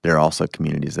there are also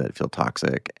communities that feel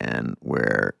toxic, and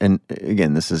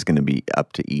again, this is going to be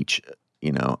up to each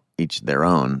their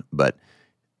own. But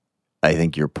I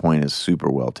think your point is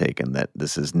super well taken, that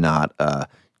this is not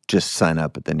just sign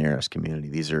up at the nearest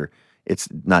community. It's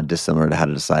not dissimilar to how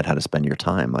to decide how to spend your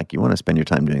time. Like, you want to spend your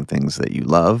time doing things that you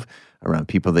love, around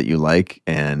people that you like,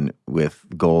 and with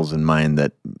goals in mind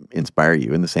that inspire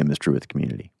you. And the same is true with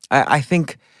community. I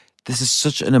think this is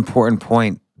such an important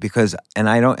point because, and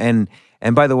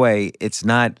by the way,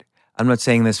 I'm not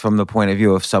saying this from the point of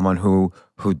view of someone who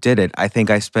did it. I think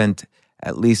I spent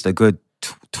at least a good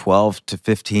 12 to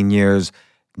 15 years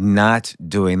not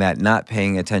doing that, not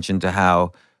paying attention to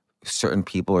how certain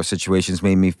people or situations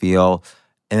made me feel,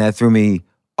 and that threw me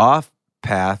off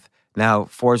path. Now,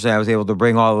 fortunately, I was able to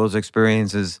bring all those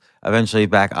experiences eventually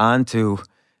back onto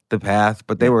the path,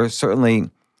 but they were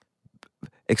certainly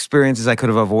experiences I could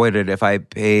have avoided if I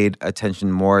paid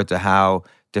attention more to how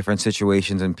different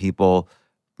situations and people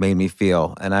made me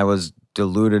feel. And I was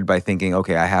deluded by thinking,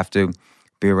 okay, I have to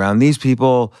be around these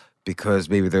people because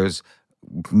maybe there's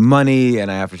money and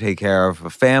I have to take care of a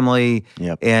family.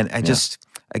 Yep. And I just,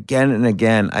 again and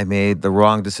again, I made the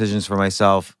wrong decisions for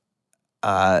myself.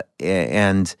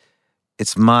 And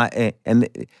it's and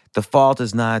the fault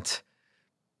is not,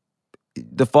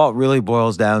 the fault really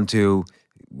boils down to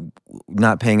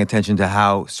not paying attention to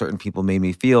how certain people made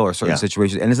me feel or certain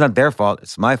situations. And it's not their fault.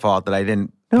 It's my fault that I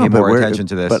didn't pay more attention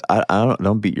to this. But I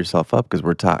don't beat yourself up, because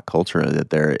we're taught culture that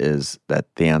that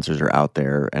the answers are out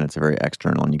there, and it's very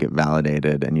external, and you get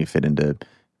validated, and you fit into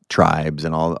tribes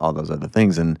and all those other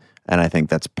things. And I think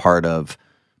that's part of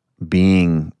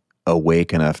being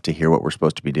awake enough to hear what we're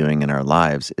supposed to be doing in our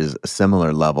lives, is a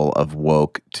similar level of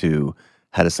woke to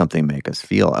how does something make us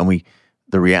feel. And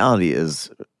the reality is,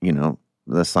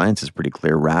 the science is pretty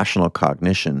clear. Rational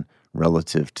cognition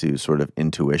relative to sort of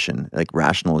intuition. Like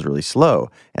rational is really slow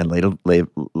and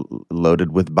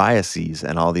loaded with biases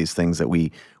and all these things that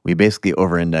we basically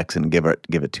over-index and give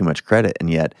it too much credit. And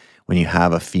yet, when you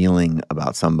have a feeling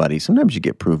about somebody, sometimes you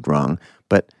get proved wrong.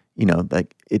 But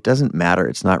like it doesn't matter.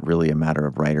 It's not really a matter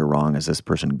of right or wrong. Is this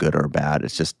person good or bad?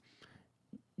 It's just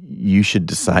you should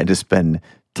decide to spend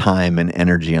time and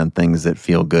energy on things that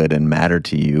feel good and matter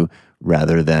to you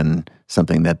rather than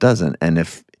something that doesn't. And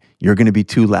if you're going to be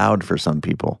too loud for some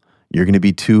people, you're going to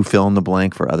be too fill in the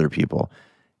blank for other people.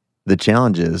 The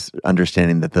challenge is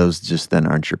understanding that those just then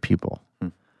aren't your people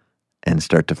and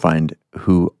start to find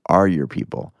who are your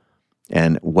people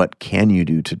and what can you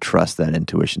do to trust that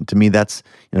intuition. To me, that's,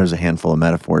 there's a handful of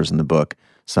metaphors in the book,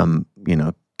 some,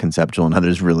 conceptual and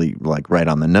others really like right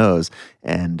on the nose.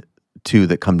 And two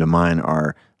that come to mind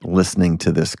are listening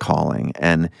to this calling.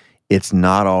 And it's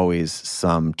not always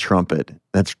some trumpet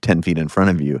that's 10 feet in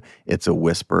front of you. It's a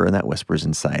whisper, and that whisper's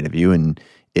inside of you. And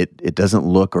it doesn't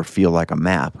look or feel like a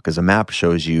map, because a map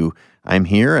shows you, I'm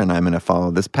here and I'm going to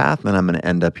follow this path and I'm going to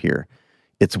end up here.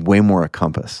 It's way more a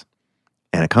compass.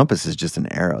 And a compass is just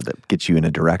an arrow that gets you in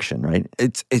a direction, right?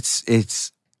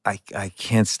 I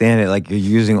can't stand it. Like, you're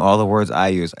using all the words I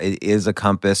use. It is a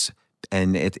compass,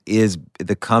 and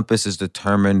the compass is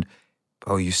determined.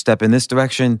 Oh, you step in this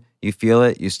direction, you feel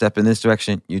it. You step in this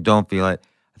direction, you don't feel it.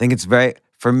 I think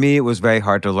for me, it was very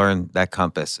hard to learn that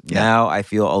compass. Yeah. Now I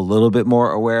feel a little bit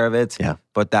more aware of it. Yeah.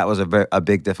 But that was a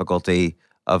big difficulty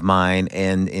of mine,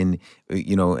 and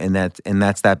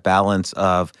that's that balance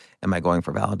of, am I going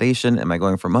for validation? Am I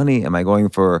going for money? Am I going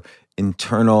for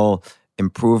internal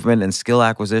improvement and skill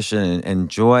acquisition and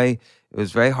joy? It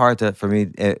was very hard for me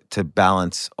to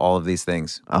balance all of these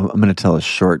things. I'm going to tell a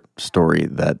short story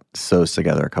that sews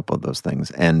together a couple of those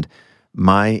things. And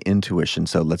my intuition,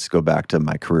 so let's go back to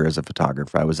my career as a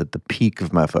photographer. I was at the peak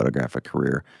of my photographic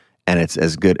career, and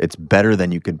it's better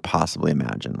than you could possibly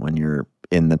imagine when you're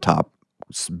in the top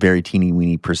very teeny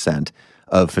weeny %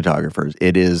 of photographers.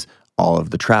 It is all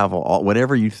of the travel,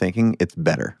 whatever you're thinking, it's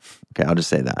better. Okay, I'll just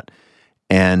say that.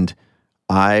 And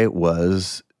I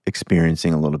was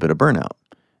experiencing a little bit of burnout.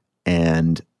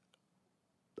 And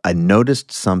I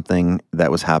noticed something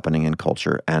that was happening in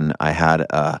culture, and I had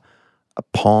a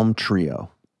Palm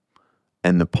Trio.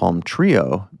 And the Palm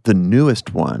Trio, the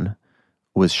newest one,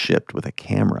 was shipped with a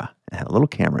camera. It had a little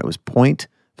camera. It was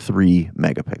 0.3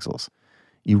 megapixels.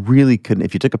 You really couldn't,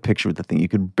 if you took a picture with the thing, you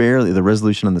could barely, the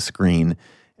resolution on the screen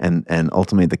and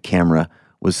ultimately the camera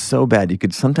was so bad you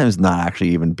could sometimes not actually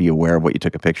even be aware of what you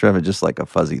took a picture of. It just like a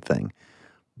fuzzy thing.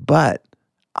 But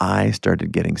I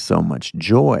started getting so much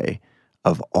joy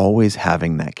of always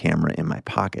having that camera in my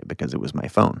pocket because it was my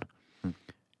phone.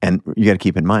 And you got to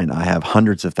keep in mind, I have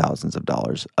hundreds of thousands of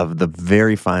dollars of the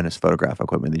very finest photograph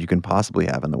equipment that you can possibly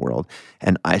have in the world.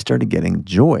 And I started getting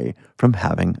joy from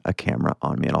having a camera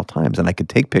on me at all times. And I could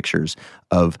take pictures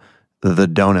of the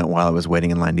donut while I was waiting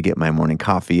in line to get my morning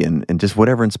coffee and just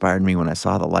whatever inspired me when I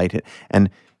saw the light hit. And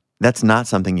that's not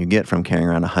something you get from carrying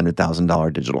around a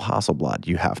 $100,000 digital Hasselblad.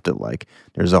 You have to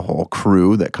there's a whole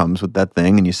crew that comes with that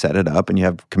thing, and you set it up and you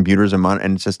have computers and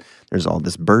and it's just, there's all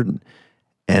this burden.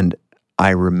 And I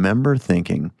remember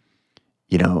thinking,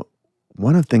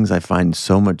 one of the things I find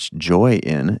so much joy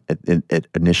in,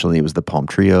 initially it was the Palm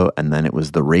Trio, and then it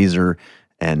was the Razr,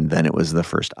 and then it was the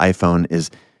first iPhone, is,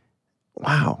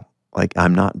 wow,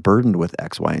 I'm not burdened with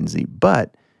X, Y, and Z.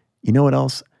 But you know what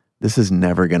else? This is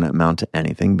never going to amount to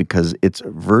anything because it's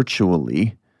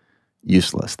virtually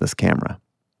useless, this camera.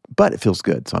 But it feels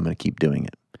good, so I'm going to keep doing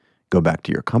it. Go back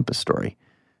to your compass story.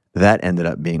 That ended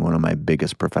up being one of my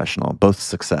biggest professional, both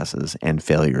successes and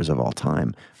failures of all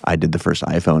time. I did the first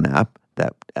iPhone app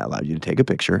that allowed you to take a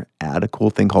picture, add a cool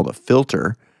thing called a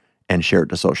filter, and share it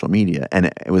to social media. And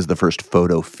it was the first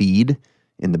photo feed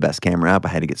in the best camera app. I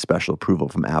had to get special approval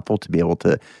from Apple to be able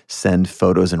to send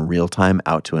photos in real time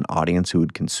out to an audience who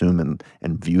would consume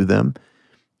and view them.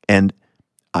 And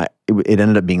it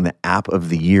ended up being the app of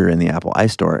the year in the Apple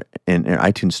iStore and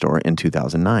iTunes store in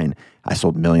 2009. I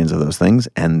sold millions of those things,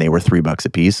 and they were $3 a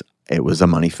piece. It was a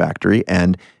money factory,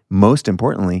 and most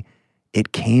importantly,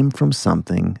 it came from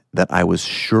something that I was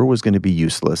sure was going to be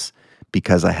useless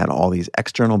because I had all these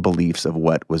external beliefs of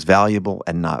what was valuable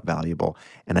and not valuable,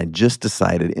 and I just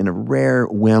decided in a rare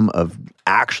whim of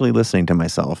actually listening to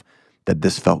myself that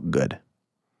this felt good.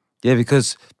 Yeah,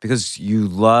 because you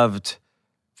loved,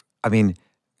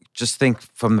 just think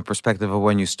from the perspective of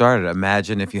when you started.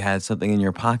 Imagine if you had something in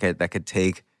your pocket that could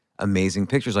take amazing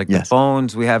pictures. Like the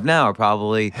phones we have now are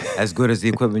probably as good as the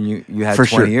equipment you had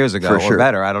 20 years ago, or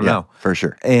better. I don't know. For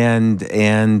sure. And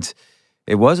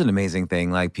it was an amazing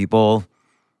thing. Like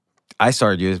I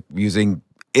started using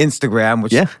Instagram,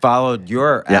 which Yeah. followed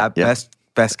your Yeah, app, yeah.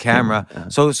 best camera.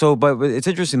 But it's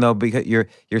interesting though because your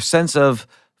sense of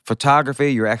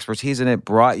photography, your expertise in it,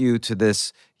 brought you to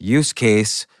this use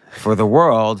case for the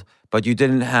world, but you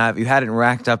hadn't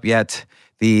racked up yet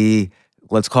the,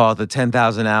 let's call it the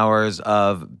 10,000 hours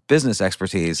of business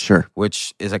expertise, Sure.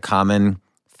 which is a common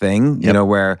thing, Yep.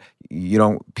 where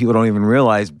people don't even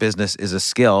realize business is a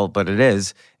skill, but it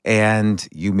is, and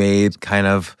you made kind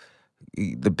of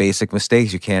the basic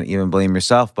mistakes. You can't even blame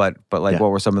yourself, but like, Yeah.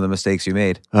 what were some of the mistakes you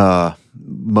made?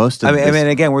 Most of I this, mean,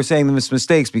 again, we're saying the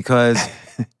mistakes because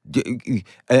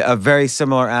a very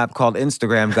similar app called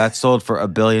Instagram got sold for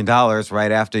 $1 billion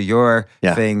right after your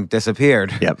Yeah. thing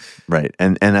disappeared. Yep, right.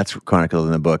 And that's chronicled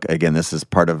in the book. Again, this is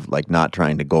part of like not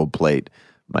trying to gold plate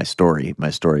my story. My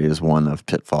story is one of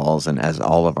pitfalls, and as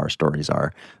all of our stories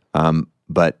are.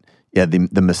 But yeah,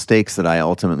 the mistakes that I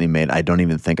ultimately made, I don't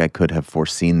even think I could have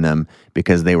foreseen them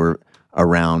because they were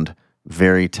around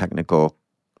very technical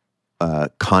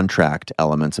contract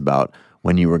elements about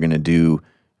when you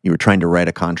were trying to write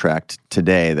a contract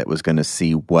today that was going to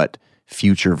see what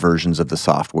future versions of the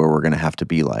software were going to have to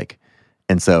be like.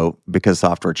 And so because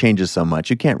software changes so much,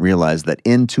 you can't realize that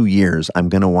in 2 years, I'm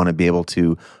going to want to be able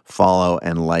to follow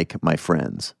and like my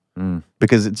friends.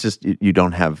 Because it's just, you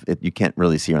don't have it, you can't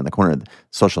really see around the corner.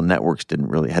 Social networks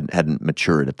hadn't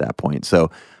matured at that point. So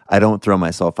I don't throw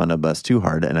myself on a bus too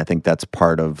hard. And I think that's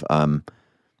part of,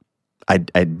 I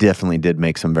definitely did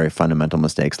make some very fundamental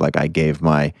mistakes. Like I gave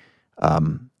my,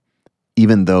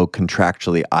 even though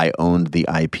contractually I owned the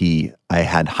IP, I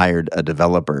had hired a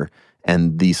developer,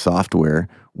 and the software,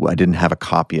 I didn't have a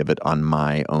copy of it on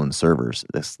my own servers.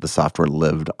 The software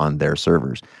lived on their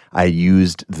servers. I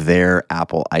used their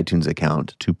Apple iTunes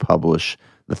account to publish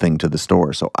the thing to the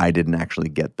store, so I didn't actually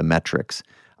get the metrics.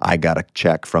 I got a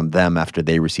check from them after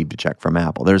they received a check from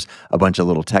Apple. There's a bunch of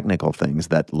little technical things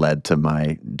that led to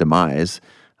my demise,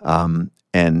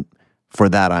 and for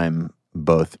that I'm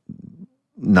both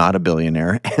not a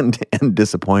billionaire and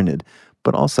disappointed.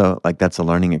 But also, like, that's a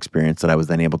learning experience that I was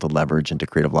then able to leverage into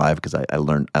Creative Live because I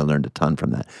learned a ton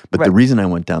from that. But Right. the reason I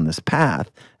went down this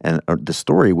path or the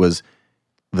story was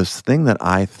this thing that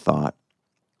I thought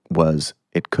was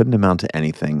it couldn't amount to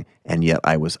anything, and yet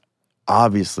I was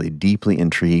obviously deeply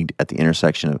intrigued at the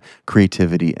intersection of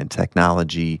creativity and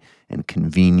technology and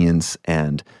convenience,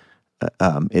 and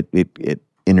it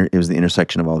was the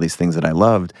intersection of all these things that I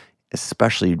loved,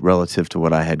 especially relative to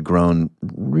what I had grown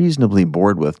reasonably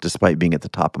bored with despite being at the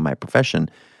top of my profession.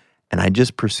 And I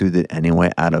just pursued it anyway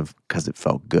because it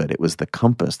felt good. It was the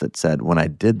compass that said, when I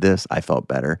did this, I felt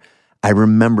better. I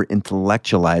remember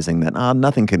intellectualizing that,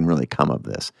 nothing can really come of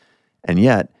this. And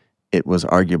yet, it was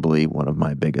arguably one of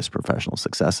my biggest professional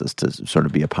successes to sort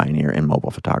of be a pioneer in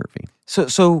mobile photography.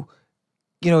 So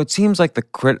it seems like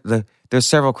there's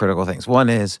several critical things. One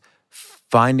is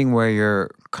finding where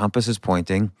your compass is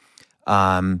pointing,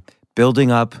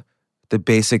 building up the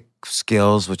basic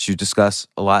skills, which you discuss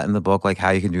a lot in the book, like how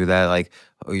you can do that, like,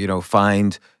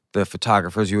 find the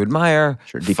photographers you admire.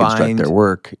 Sure, deconstruct their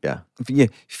work, yeah.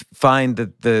 Find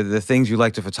the things you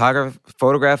like to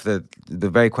photograph. The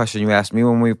very question you asked me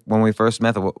when we first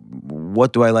met,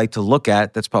 what do I like to look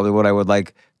at? That's probably what I would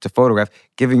like to photograph.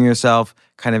 Giving yourself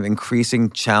kind of increasing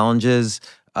challenges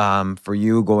for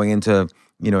you going into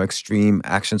extreme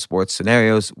action sports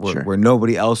scenarios where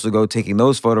nobody else will go taking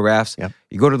those photographs. Yep.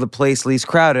 You go to the place least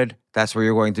crowded, that's where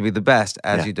you're going to be the best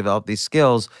as you develop these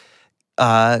skills.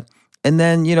 And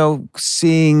then,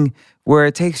 seeing where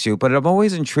it takes you. But I'm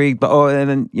always intrigued, and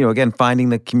then, again, finding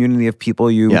the community of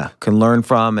people you can learn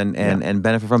from and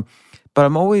benefit from. But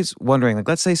I'm always wondering, like,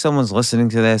 let's say someone's listening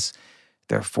to this,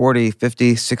 they're 40,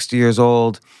 50, 60 years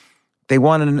old.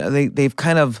 They've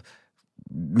kind of,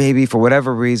 maybe for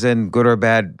whatever reason, good or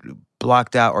bad,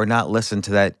 blocked out or not listened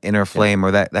to that inner flame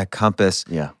or that compass.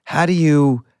 Yeah. How do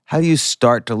you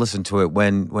start to listen to it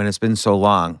when it's been so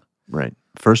long? Right.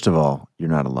 First of all, you're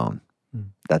not alone.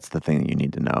 That's the thing that you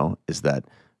need to know, is that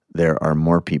there are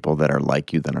more people that are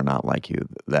like you than are not like you,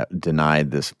 that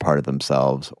denied this part of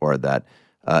themselves or that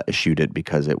eschewed it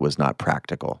because it was not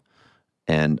practical.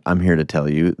 And I'm here to tell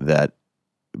you that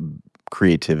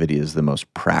creativity is the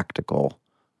most practical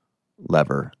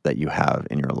lever that you have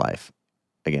in your life.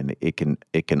 Again, it can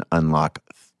unlock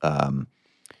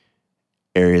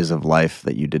areas of life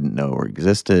that you didn't know or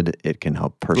existed. It can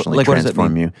help personally Like, what does it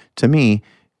transform mean? you. To me,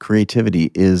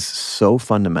 creativity is so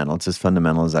fundamental. It's as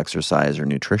fundamental as exercise or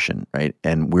nutrition, right?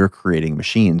 And we're creating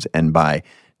machines, and by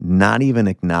not even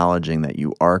acknowledging that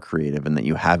you are creative and that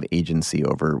you have agency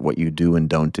over what you do and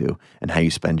don't do and how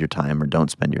you spend your time or don't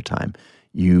spend your time,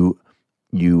 you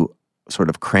sort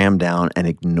of cram down and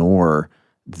ignore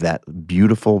that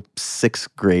beautiful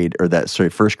first grade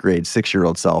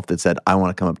 6-year-old self that said, I want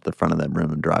to come up to the front of that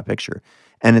room and draw a picture.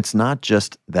 And it's not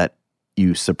just that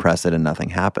you suppress it and nothing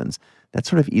happens. That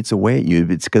sort of eats away at you.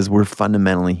 It's because we're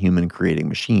fundamentally human creating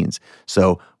machines.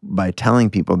 So by telling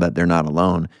people that they're not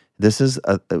alone, this is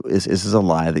a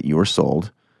lie that you were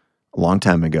sold a long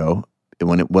time ago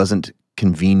when it wasn't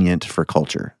convenient for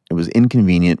culture. It was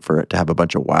inconvenient to have a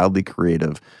bunch of wildly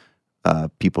creative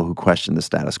people who questioned the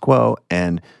status quo,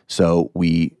 and so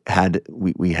we had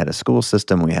a school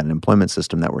system, we had an employment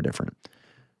system that were different.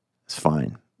 It's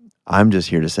fine. I'm just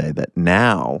here to say that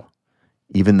now,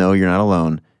 even though you're not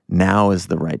alone, now is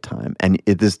the right time, and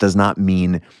this does not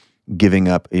mean giving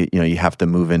up. You have to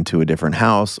move into a different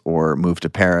house or move to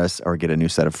Paris or get a new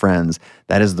set of friends.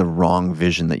 That is the wrong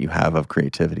vision that you have of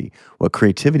creativity. What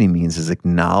creativity means is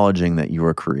acknowledging that you're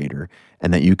a creator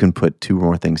and that you can put two or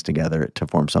more things together to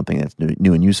form something that's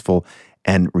new and useful.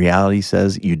 And reality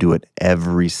says you do it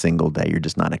every single day. You're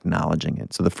just not acknowledging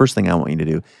it. So the first thing I want you to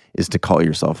do is to call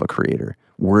yourself a creator.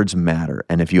 Words matter.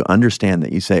 And if you understand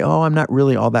that you say, oh, I'm not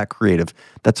really all that creative,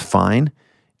 that's fine.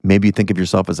 Maybe you think of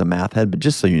yourself as a math head, but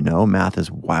just so you know, math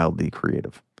is wildly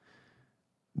creative.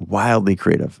 Wildly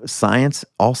creative. Science,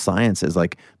 all science is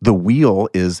like the wheel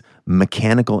is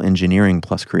mechanical engineering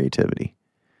plus creativity.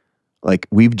 Like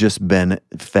we've just been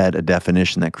fed a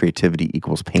definition that creativity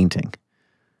equals painting.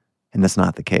 And that's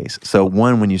not the case. So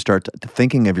when you start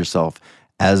thinking of yourself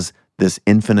as this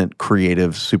infinite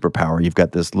creative superpower, you've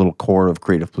got this little core of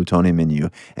creative plutonium in you,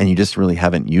 and you just really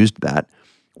haven't used that.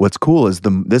 What's cool is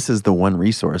this is the one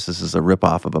resource. This is a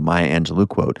ripoff of a Maya Angelou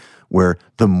quote where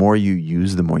the more you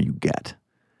use, the more you get.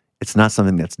 It's not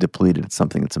something that's depleted. It's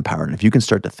something that's empowered. And if you can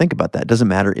start to think about that, it doesn't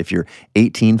matter if you're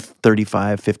 18,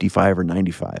 35, 55, or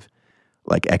 95.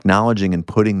 Like acknowledging and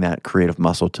putting that creative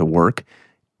muscle to work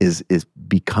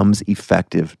becomes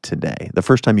effective today. The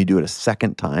first time you do it a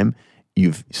second time,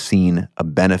 you've seen a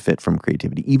benefit from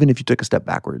creativity, even if you took a step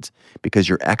backwards, because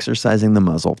you're exercising the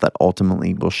muscle that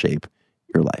ultimately will shape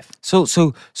your life. So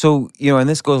and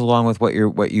this goes along with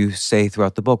what you say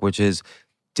throughout the book, which is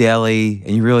daily,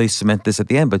 and you really cement this at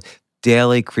the end, but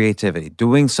daily creativity,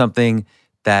 doing something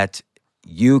that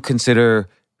you consider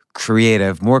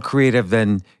creative, more creative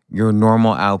than your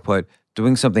normal output,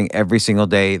 doing something every single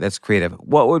day that's creative.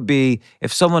 What would be,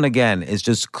 if someone, again, is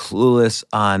just clueless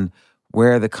on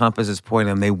where the compass is pointing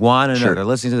them, they want to know, they're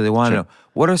listening to it, they want to know,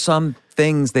 what are some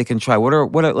things they can try? What are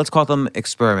let's call them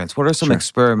experiments. What are some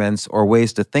experiments or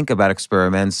ways to think about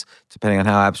experiments, depending on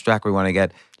how abstract we want to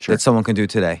get, that someone can do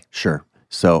today? Sure.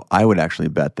 So I would actually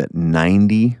bet that I'm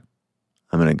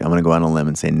gonna go on a limb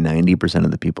and say 90%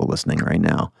 of the people listening right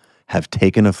now have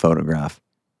taken a photograph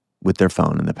with their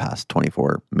phone in the past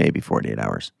 24, maybe 48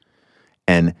 hours.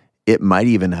 And it might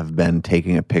even have been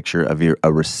taking a picture of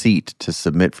a receipt to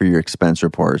submit for your expense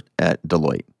report at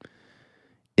Deloitte.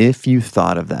 If you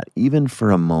thought of that, even for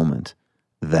a moment,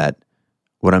 that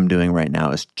what I'm doing right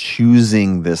now is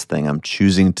choosing this thing, I'm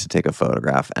choosing to take a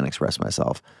photograph and express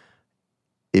myself.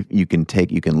 If you can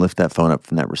lift that phone up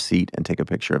from that receipt and take a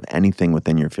picture of anything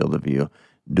within your field of view,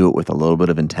 do it with a little bit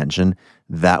of intention,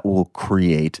 that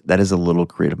is a little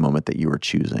creative moment that you are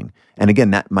choosing. And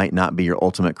again, that might not be your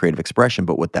ultimate creative expression,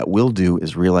 but what that will do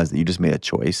is realize that you just made a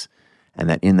choice, and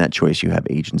that in that choice you have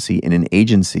agency. And in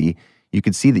agency, you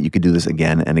could see that you could do this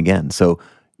again and again. So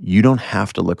you don't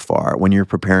have to look far. When you're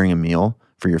preparing a meal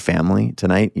for your family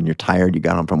tonight and you're tired, you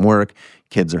got home from work,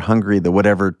 kids are hungry, the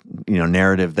whatever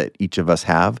narrative that each of us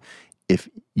have, if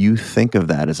you think of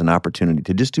that as an opportunity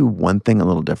to just do one thing a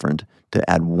little different, to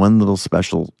add one little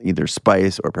special either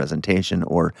spice or presentation,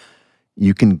 or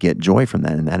you can get joy from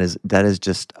that. And that is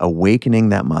just awakening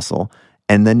that muscle.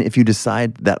 And then if you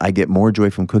decide that I get more joy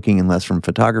from cooking and less from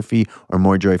photography, or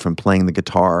more joy from playing the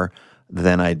guitar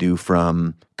than I do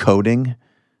from coding,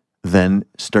 then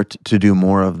start to do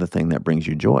more of the thing that brings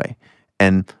you joy.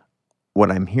 And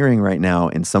what I'm hearing right now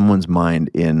in someone's mind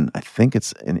I think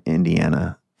it's in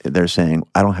Indiana, they're saying,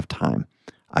 I don't have time.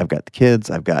 I've got the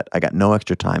kids. I got no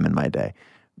extra time in my day.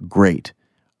 Great.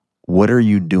 What are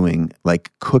you doing?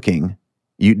 Like cooking.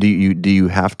 Do you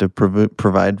have to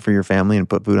provide for your family and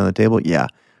put food on the table? Yeah.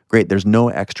 Great. There's no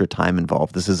extra time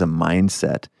involved. This is a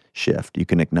mindset shift. You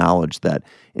can acknowledge that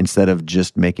instead of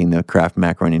just making the Kraft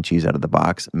macaroni and cheese out of the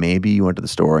box, maybe you went to the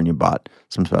store and you bought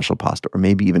some special pasta, or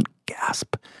maybe even,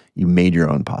 you made your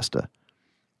own pasta.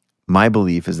 My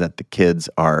belief is that the kids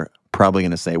are probably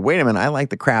going to say, wait a minute, I like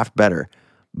the Kraft better.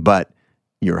 But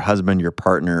your husband, your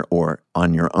partner, or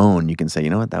on your own, you can say, you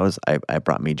know what, I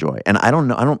brought me joy. And I don't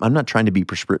know, I'm not trying to be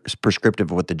prescriptive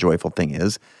of what the joyful thing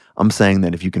is. I'm saying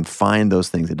that if you can find those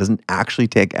things, it doesn't actually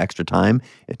take extra time.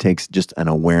 It takes just an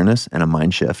awareness and a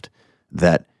mind shift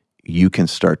that you can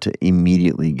start to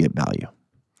immediately get value.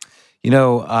 You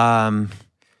know,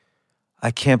 I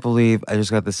can't believe I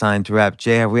just got the sign to wrap.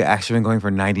 Jay, have we actually been going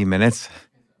for 90 minutes?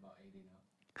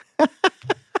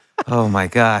 Oh my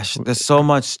gosh, there's so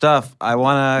much stuff I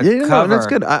want to cover. No, that's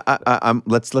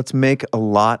good. Let's make a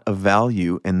lot of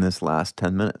value in this last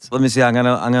 10 minutes. Let me see. I'm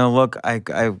gonna look. I've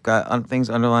got things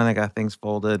underlined. I got things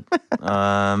folded.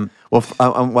 Well,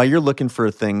 while you're looking for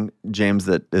a thing, James,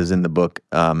 that is in the book,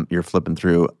 you're flipping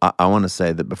through. I want to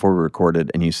say that before we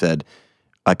recorded, and you said,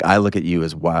 like, I look at you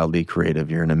as wildly creative.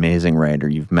 You're an amazing writer.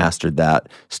 You've mastered that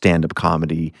stand-up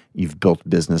comedy. You've built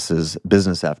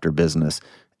business after business.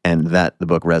 And that the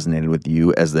book resonated with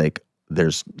you as like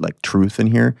there's like truth in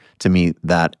here. To me,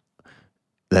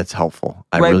 that's helpful.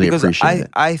 I really appreciate it.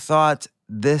 I thought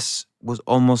this was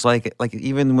almost like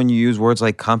even when you use words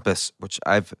like compass, which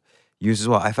I've used as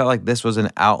well, I felt like this was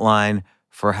an outline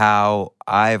for how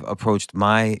I've approached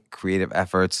my creative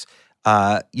efforts.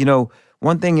 You know,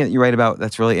 one thing that you write about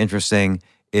that's really interesting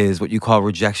is what you call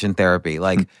rejection therapy,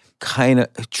 like kind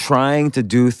of trying to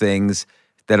do things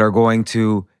that are going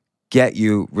to get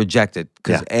you rejected.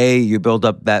 Because you build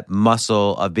up that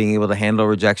muscle of being able to handle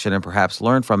rejection and perhaps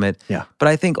learn from it. Yeah. But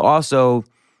I think also,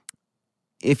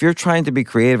 if you're trying to be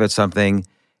creative at something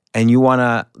and you want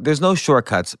to, there's no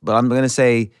shortcuts, but I'm going to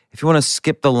say, if you want to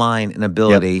skip the line in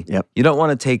ability, you don't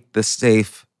want to take the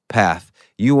safe path.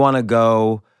 You want to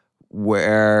go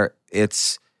where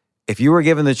it's, if you were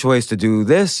given the choice to do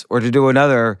this or to do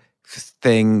another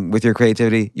thing with your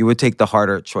creativity, you would take the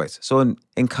harder choice. So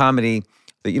in comedy,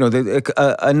 you know,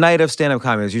 a night of stand-up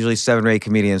comedy is usually 7 or 8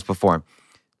 comedians perform.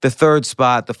 The third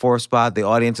spot, the fourth spot, the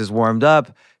audience is warmed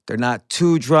up. They're not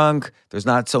too drunk. There's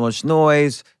not so much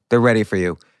noise. They're ready for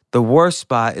you. The worst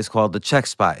spot is called the check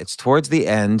spot. It's towards the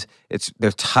end.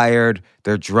 They're tired.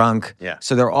 They're drunk. Yeah.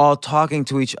 So they're all talking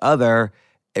to each other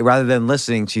rather than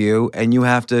listening to you, and you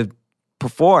have to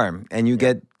perform, and you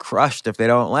get crushed if they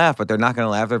don't laugh, but they're not going to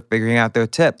laugh. They're figuring out their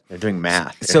tip. They're doing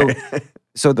math.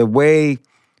 So the way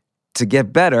to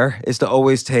get better is to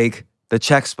always take the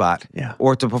check spot,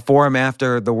 or to perform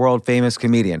after the world famous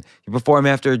comedian. You perform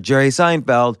after Jerry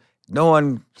Seinfeld, no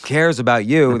one cares about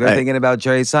you. They're thinking about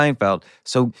Jerry Seinfeld.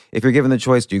 So if you're given the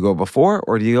choice, do you go before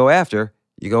or do you go after?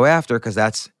 You go after, because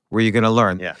that's where you're going to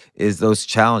learn, is those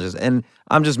challenges. And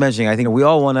I'm just mentioning, I think we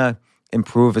all want to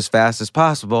improve as fast as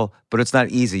possible, but it's not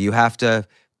easy. You have to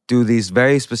do these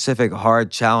very specific,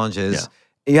 hard challenges.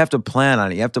 You have to plan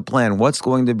on it. You have to plan what's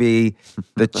going to be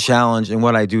the challenge and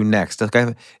what I do next. Like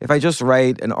if I just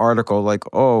write an article like,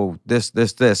 oh, this,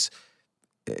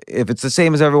 if it's the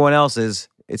same as everyone else's,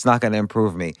 it's not going to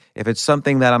improve me. If it's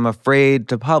something that I'm afraid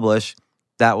to publish,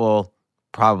 that will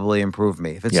probably improve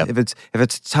me. If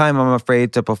it's time I'm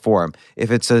afraid to perform.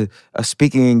 If it's a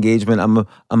speaking engagement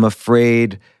I'm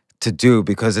afraid to do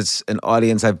because it's an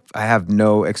audience I have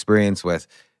no experience with.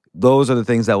 Those are the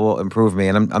things that will improve me,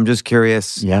 and I'm just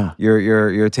curious.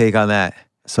 Your take on that.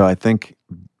 So I think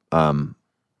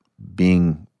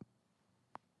being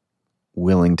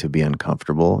willing to be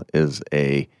uncomfortable is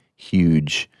a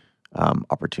huge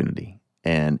opportunity,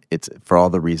 and it's for all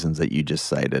the reasons that you just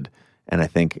cited. And I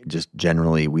think just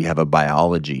generally we have a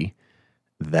biology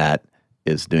that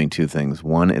is doing two things.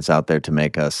 One, it's out there to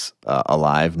make us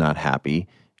alive, not happy.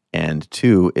 And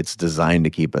two, it's designed to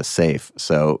keep us safe.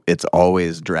 So it's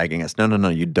always dragging us. No,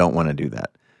 you don't want to do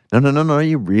that. No,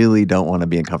 you really don't want to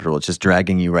be uncomfortable. It's just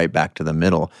dragging you right back to the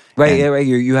middle. Right.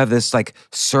 You have this like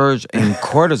surge in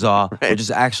cortisol, which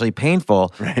is actually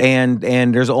painful. Right. And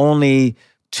there's only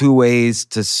 2 ways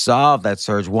to solve that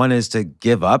surge. One is to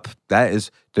give up.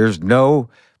 There's no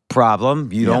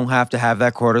problem. You don't have to have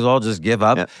that cortisol. Just give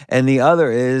up. And the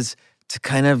other is to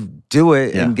kind of do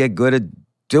it and get good at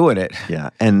doing it. Yeah.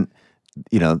 And,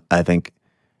 I think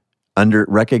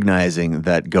recognizing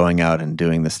that going out and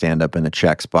doing the stand-up in the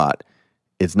check spot,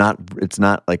 it's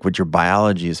not like what your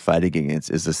biology is fighting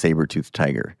against is a saber-toothed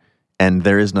tiger. And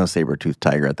there is no saber-toothed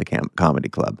tiger at the comedy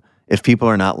club. If people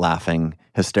are not laughing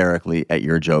hysterically at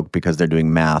your joke because they're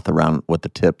doing math around what the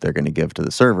tip they're going to give to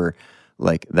the server,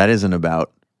 like that isn't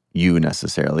about you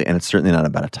necessarily. And it's certainly not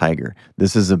about a tiger.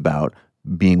 This is about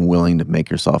being willing to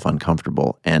make yourself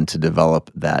uncomfortable and to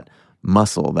develop that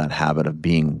muscle, that habit of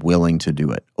being willing to do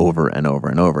it over and over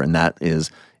and over. And that is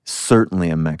certainly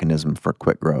a mechanism for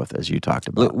quick growth, as you talked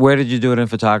about. Where did you do it in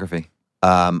photography?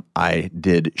 I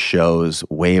did shows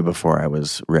way before I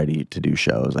was ready to do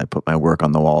shows. I put my work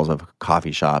on the walls of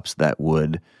coffee shops that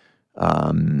would,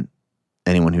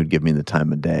 anyone who'd give me the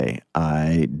time of day.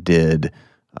 I did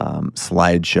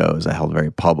slideshows. I held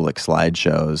very public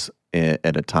slideshows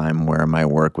at a time where my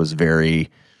work was very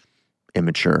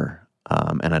immature.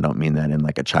 And I don't mean that in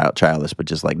like a childish, but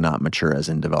just like not mature as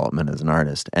in development as an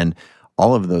artist. And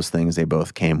all of those things, they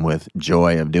both came with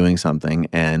joy of doing something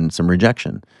and some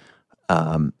rejection.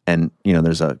 And,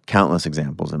 there's countless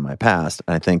examples in my past.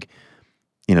 I think,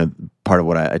 part of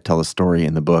what I tell a story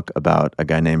in the book about a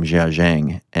guy named Jia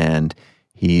Zhang, and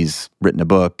he's written a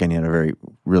book, and he had a very,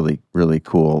 really, really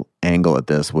cool angle at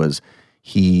this, was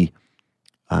he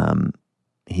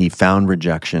found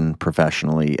rejection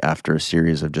professionally after a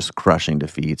series of just crushing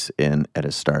defeats at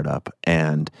his startup,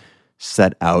 and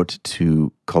set out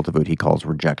to cultivate what he calls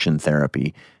rejection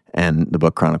therapy. And the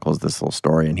book chronicles this little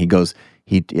story. And he goes,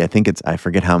 I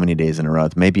forget how many days in a row,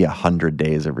 it's maybe 100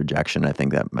 days of rejection. I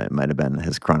think that might have been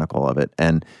his chronicle of it.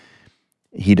 And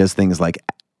he does things like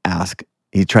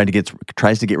he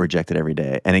tries to get rejected every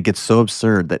day. And it gets so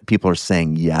absurd that people are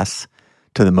saying yes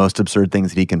to the most absurd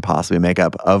things that he can possibly make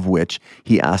up, of which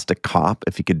he asked a cop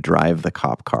if he could drive the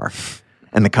cop car.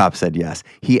 And the cop said yes.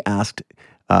 He asked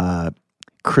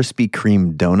Krispy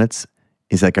Kreme donuts.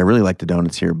 He's like, I really like the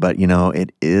donuts here, but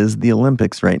it is the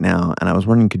Olympics right now. And I was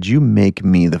wondering, could you make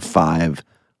me the 5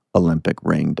 Olympic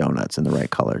ring donuts in the right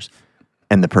colors?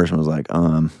 And the person was like,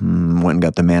 went and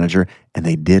got the manager, and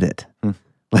they did it.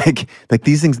 Like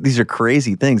these things, these are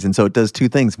crazy things. And so it does two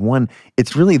things. One,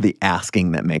 it's really the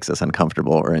asking that makes us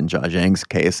uncomfortable, or in Jia Zhang's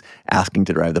case, asking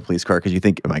to drive the police car because you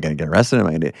think, am I going to get arrested? Am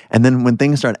I going to? And then when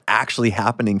things start actually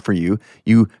happening for you,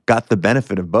 you got the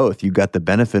benefit of both. You got the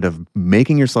benefit of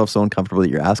making yourself so uncomfortable that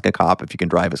you ask a cop if you can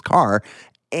drive his car,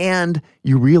 and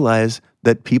you realize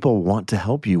that people want to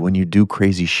help you when you do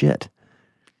crazy shit.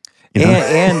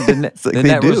 And the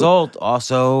net result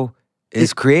also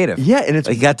is creative. Yeah, and it's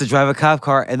like you got to drive a cop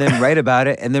car and then write about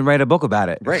it and then write a book about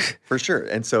it. Right, for sure.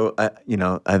 And so,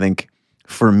 I think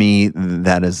for me,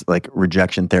 that is like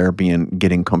rejection therapy and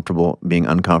getting comfortable, being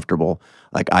uncomfortable.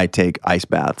 Like I take ice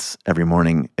baths every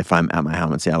morning. If I'm at my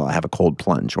home in Seattle, I have a cold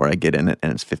plunge where I get in it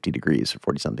and it's 50 degrees or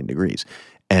 40-something degrees.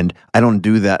 And I don't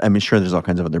do that. I mean, sure, there's all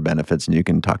kinds of other benefits, and you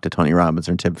can talk to Tony Robbins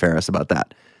or Tim Ferriss about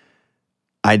that.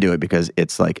 I do it because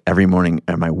it's like every morning,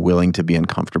 am I willing to be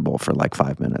uncomfortable for like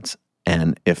 5 minutes?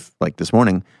 And if, like this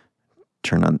morning,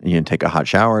 take a hot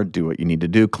shower, do what you need to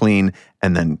do, clean,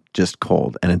 and then just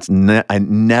cold. And it's I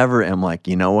never am like,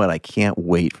 you know what, I can't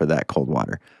wait for that cold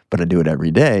water. But I do it every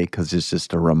day because it's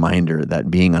just a reminder that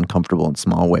being uncomfortable in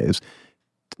small ways,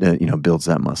 builds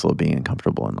that muscle of being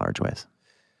uncomfortable in large ways.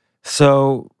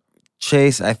 So,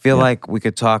 Chase, I feel like we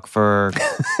could talk for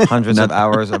hundreds of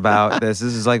hours about this.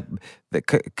 This is like the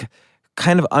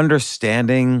kind of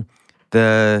understanding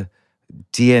the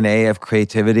DNA of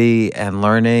creativity and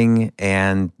learning,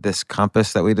 and this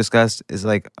compass that we discussed is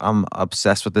like, I'm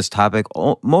obsessed with this topic,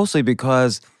 mostly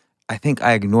because I think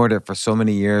I ignored it for so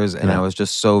many years, and I was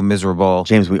just so miserable.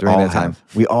 James, we during all that time.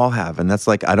 have. We all have. And that's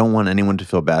like, I don't want anyone to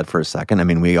feel bad for a second. I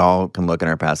mean, we all can look in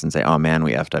our past and say, oh man,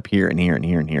 we effed up here and here and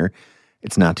here and here.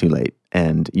 It's not too late.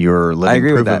 And you're living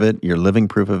proof of it. You're living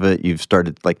proof of it. You've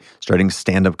starting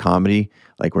stand-up comedy.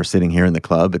 Like we're sitting here in the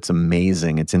club. It's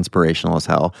amazing. It's inspirational as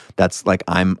hell. That's like,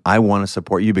 I want to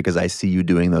support you because I see you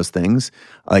doing those things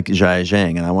like Jia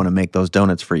Zhang, and I want to make those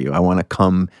donuts for you. I want to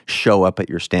come show up at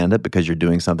your stand-up because you're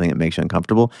doing something that makes you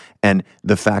uncomfortable. And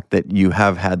the fact that you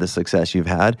have had the success you've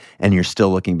had and you're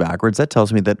still looking backwards, that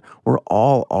tells me that we're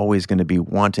all always going to be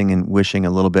wanting and wishing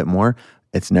a little bit more.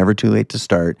 It's never too late to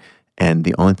start. And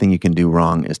the only thing you can do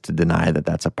wrong is to deny that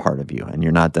that's a part of you, and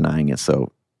you're not denying it.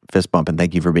 So fist bump, and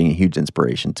thank you for being a huge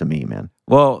inspiration to me, man.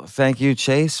 Well, thank you,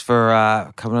 Chase,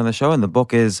 for coming on the show. And the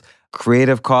book is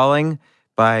Creative Calling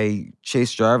by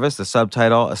Chase Jarvis. The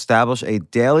subtitle, Establish a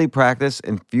Daily Practice,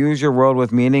 Infuse Your World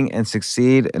with Meaning, and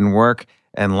Succeed in Work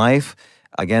and Life.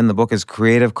 Again, the book is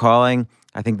Creative Calling.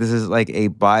 I think this is like a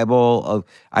Bible.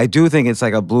 I do think it's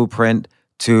like a blueprint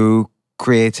to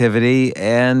creativity.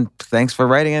 And thanks for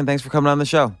writing it, and thanks for coming on the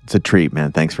show. It's a treat,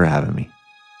 man. Thanks for having me.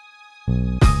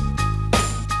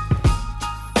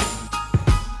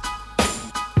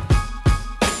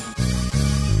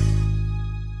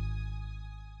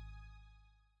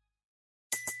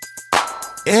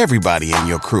 Everybody in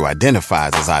your crew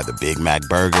identifies as either Big Mac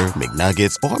Burger,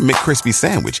 McNuggets, or McCrispy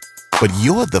Sandwich. But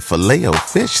you're the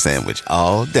Filet-O-Fish Sandwich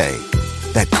all day.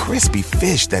 That crispy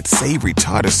fish, that savory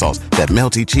tartar sauce, that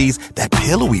melty cheese, that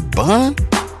pillowy bun.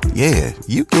 Yeah,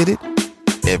 you get it.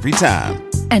 Every time.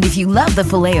 And if you love the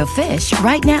Filet-O-Fish,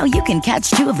 right now you can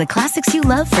catch two of the classics you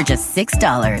love for just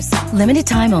 $6. Limited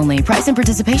time only. Price and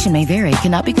participation may vary.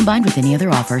 Cannot be combined with any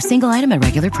other offer. Single item at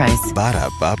regular price.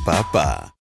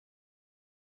 Ba-da-ba-ba-ba.